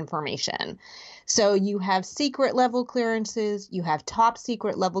kinds of information. So you have secret level clearances, you have top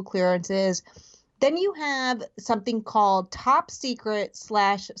secret level clearances. Then you have something called top secret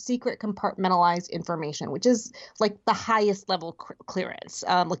 / secret compartmentalized information, which is like the highest level clearance.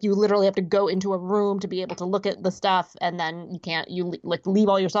 Like you literally have to go into a room to be able to look at the stuff, and then you leave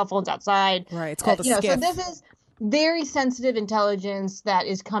all your cell phones outside. Right. It's called a SCIF. So this is very sensitive intelligence that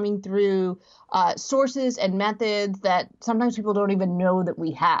is coming through sources and methods that sometimes people don't even know that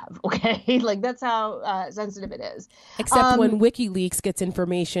we have. Okay, like that's how sensitive it is. Except when WikiLeaks gets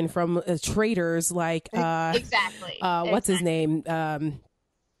information from traitors like exactly. What's his name?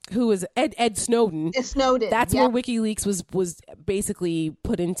 Who was Ed Snowden? Snowden. That's where WikiLeaks was basically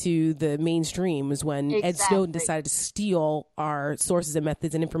put into the mainstream, was when Ed Snowden decided to steal our sources and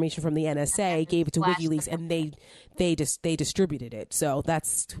methods and information from the NSA, gave it to WikiLeaks, and they distributed it. So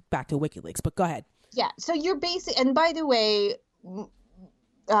that's back to WikiLeaks. But go ahead. Yeah. So you're basic. And by the way, from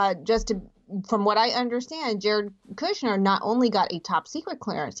what I understand, Jared Kushner not only got a top secret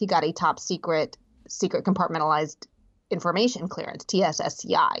clearance, he got a top secret compartmentalized information clearance,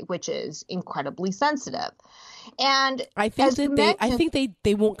 TSSCI, which is incredibly sensitive. And I think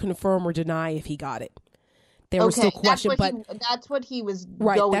they won't confirm or deny if he got it. There was still question, but that's what he was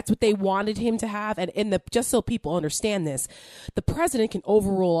right. That's what they wanted him to have, and just so people understand this, the president can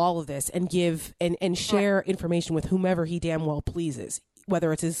overrule all of this and give and share information with whomever he damn well pleases,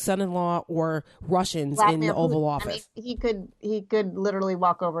 whether it's his son-in-law or Russians in the Oval Office. I mean, he could literally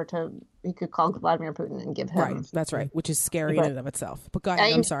walk over he could call Vladimir Putin and give him. Right, that's right, which is scary in and of itself. But go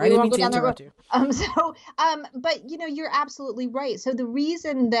ahead. I'm sorry, I didn't mean to interrupt you. But you're absolutely right. So the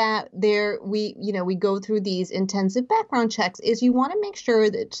reason that we go through these intensive background checks is you want to make sure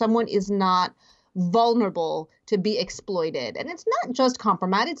that someone is not vulnerable to be exploited, and it's not just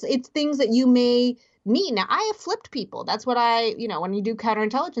compromise. It's things that you may need. Now, I have flipped people. That's what when you do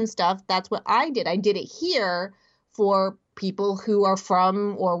counterintelligence stuff, that's what I did. I did it here for people who are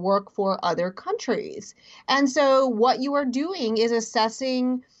from or work for other countries. And so what you are doing is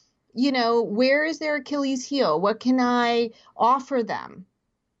assessing, where is their Achilles heel? What can I offer them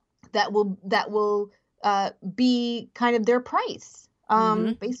that will be kind of their price?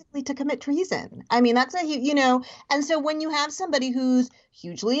 Basically to commit treason. I mean, that's and so when you have somebody who's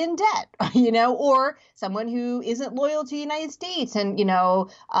hugely in debt, or someone who isn't loyal to the United States and,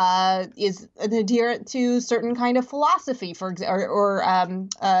 is an adherent to certain kind of philosophy, for example, or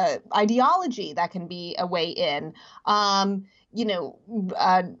ideology, that can be a way in,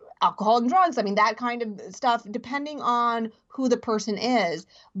 alcohol and drugs. I mean, that kind of stuff, depending on who the person is.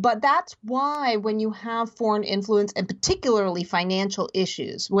 But that's why when you have foreign influence and particularly financial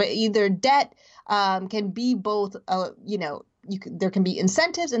issues, where either debt can be both, there can be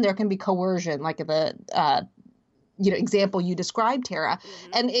incentives and there can be coercion, like the example you described, Tara,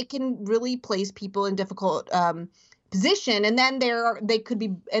 and it can really place people in difficult position, and then they could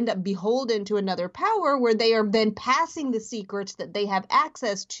end up beholden to another power where they are then passing the secrets that they have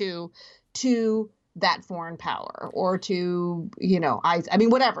access to that foreign power, or to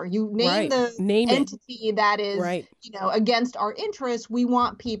whatever you name the entity that is against our interests. We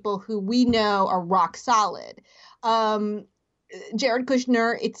want people who we know are rock solid. Jared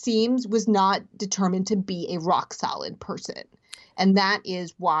Kushner, it seems, was not determined to be a rock solid person. And that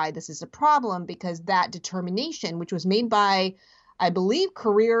is why this is a problem, because that determination, which was made by, I believe,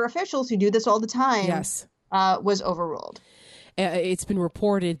 career officials who do this all the time, was overruled. It's been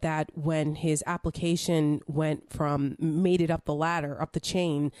reported that when his application made it up the ladder, up the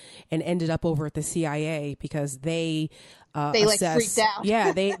chain, and ended up over at the CIA, because they freaked out.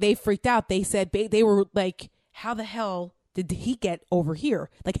 Yeah, they freaked out. They said they were like, how the hell did he get over here?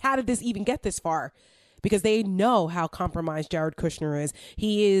 Like, how did this even get this far? Because they know how compromised Jared Kushner is.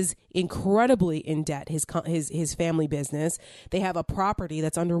 He is incredibly in debt, his family business. They have a property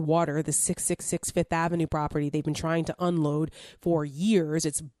that's underwater, the 666 Fifth Avenue property they've been trying to unload for years.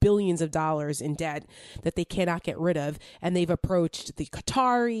 It's billions of dollars in debt that they cannot get rid of. And they've approached the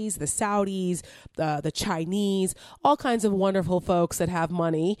Qataris, the Saudis, the Chinese, all kinds of wonderful folks that have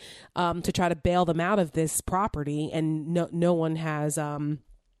money to try to bail them out of this property. And no one has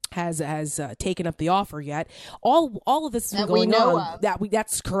taken up the offer yet. All of this is going on.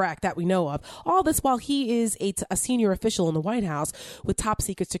 That's correct, that we know of. All this while he is a senior official in the White House with top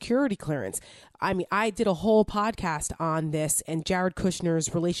secret security clearance. I mean, I did a whole podcast on this and Jared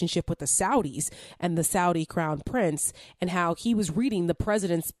Kushner's relationship with the Saudis and the Saudi crown prince, and how he was reading the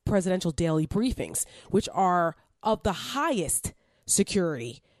president's presidential daily briefings, which are of the highest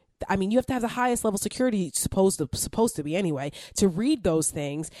security. I mean, you have to have the highest level security, supposed to be anyway, to read those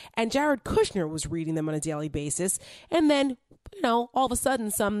things. And Jared Kushner was reading them on a daily basis. And then, all of a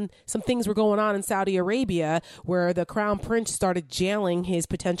sudden, some things were going on in Saudi Arabia where the crown prince started jailing his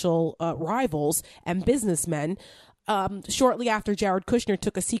potential rivals and businessmen shortly after Jared Kushner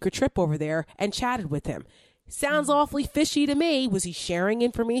took a secret trip over there and chatted with him. Sounds awfully fishy to me. Was he sharing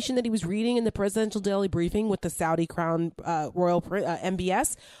information that he was reading in the presidential daily briefing with the Saudi crown royal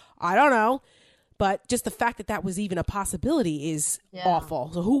MBS? I don't know. But just the fact that that was even a possibility is awful.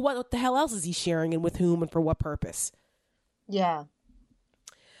 So what the hell else is he sharing, and with whom, and for what purpose? Yeah.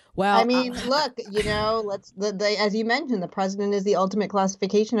 Well, I mean, look, as you mentioned, the president is the ultimate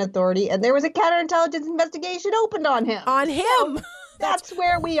classification authority, and there was a counterintelligence investigation opened on him. On him. So that's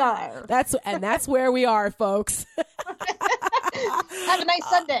where we are. That's where we are, folks. Have a nice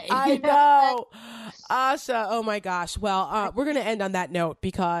Sunday. I know. Asha, oh my gosh. Well, we're going to end on that note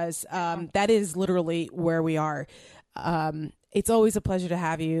because that is literally where we are. It's always a pleasure to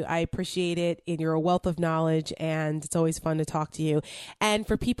have you. I appreciate it. And you're a wealth of knowledge, and it's always fun to talk to you. And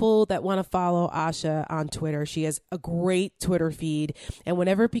for people that want to follow Asha on Twitter, she has a great Twitter feed. And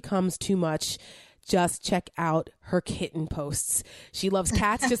whenever it becomes too much, just check out her kitten posts. She loves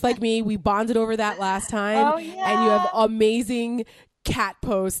cats just like me. We bonded over that last time. Oh, yeah. And you have amazing cat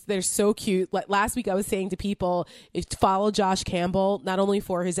posts. They're so cute. Last week I was saying to people, follow Josh Campbell, not only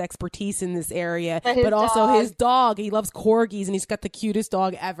for his expertise in this area, but also his dog. He loves corgis, and he's got the cutest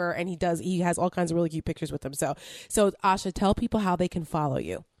dog ever. And he has all kinds of really cute pictures with them. So Asha, tell people how they can follow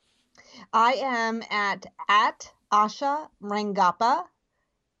you. I am at Asha Rangappa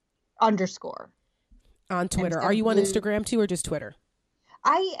 _. On Twitter. Are you on Instagram too, or just Twitter?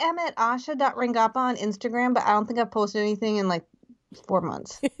 I am at asha.rangappa on Instagram, but I don't think I've posted anything in like 4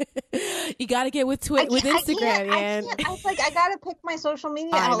 months. You got to get with Instagram, man. I got to pick my social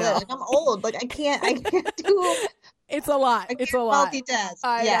media outlet. Like, I'm old. Like I can't do. It's a lot. It's a lot. Multitask.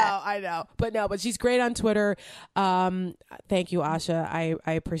 I know. But she's great on Twitter. Thank you, Asha.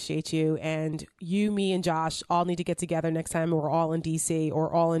 I appreciate you. And you, me, and Josh all need to get together next time we're all in DC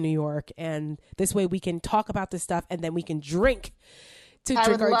or all in New York. And this way we can talk about this stuff, and then we can drink to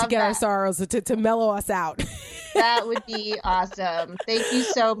get our sorrows, to mellow us out. That would be awesome. Thank you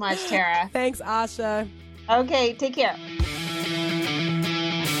so much, Tara. Thanks, Asha. Okay, take care.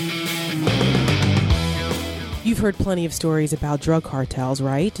 You've heard plenty of stories about drug cartels,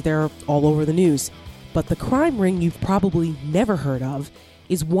 right? They're all over the news. But the crime ring you've probably never heard of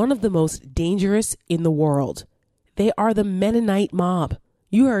is one of the most dangerous in the world. They are the Mennonite mob.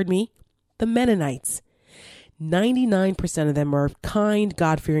 You heard me. The Mennonites. 99% of them are kind,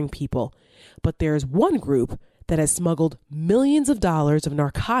 God-fearing people. But there's one group that has smuggled millions of dollars of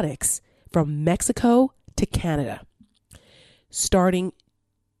narcotics from Mexico to Canada. Starting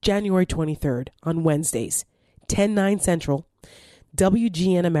January 23rd on Wednesdays, 10/9 Central,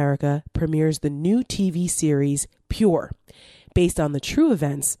 WGN America premieres the new TV series Pure, based on the true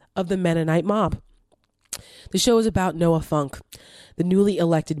events of the Mennonite mob. The show is about Noah Funk, the newly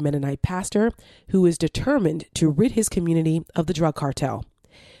elected Mennonite pastor who is determined to rid his community of the drug cartel.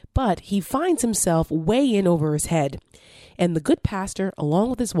 But he finds himself way in over his head, and the good pastor, along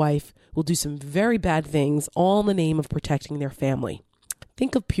with his wife, will do some very bad things, all in the name of protecting their family.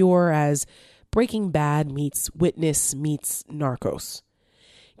 Think of Pure as Breaking Bad meets Witness meets Narcos.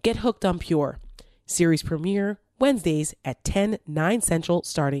 Get hooked on Pure. Series premiere Wednesdays at 10/9 Central,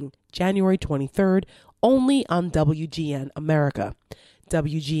 starting January 23rd, only on WGN America.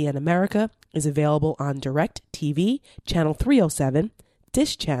 WGN America is available on DirecTV, Channel 307,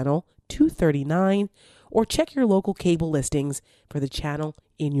 Dish Channel 239, or check your local cable listings for the channel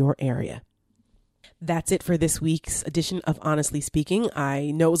in your area. That's it for this week's edition of Honestly Speaking.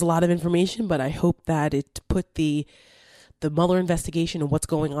 I know it was a lot of information, but I hope that it put the Mueller investigation and what's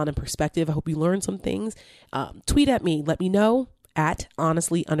going on in perspective. I hope you learned some things. Tweet at me. Let me know at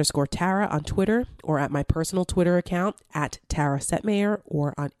honestly_Tara on Twitter, or at my personal Twitter account at Tara Setmayer,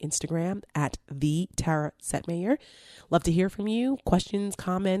 or on Instagram at the Tara Setmayer. Love to hear from you. Questions,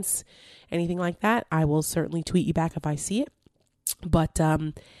 comments, anything like that. I will certainly tweet you back if I see it. But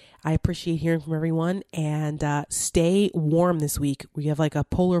I appreciate hearing from everyone, and stay warm this week. We have like a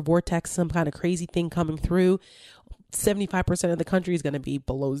polar vortex, some kind of crazy thing coming through. 75% of the country is going to be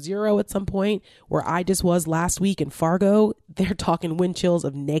below zero at some point. Where I just was last week in Fargo, they're talking wind chills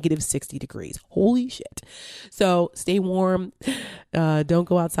of -60 degrees. Holy shit. So stay warm. Don't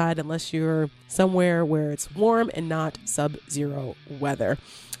go outside unless you're somewhere where it's warm and not sub-zero weather.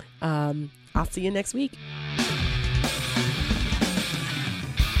 I'll see you next week.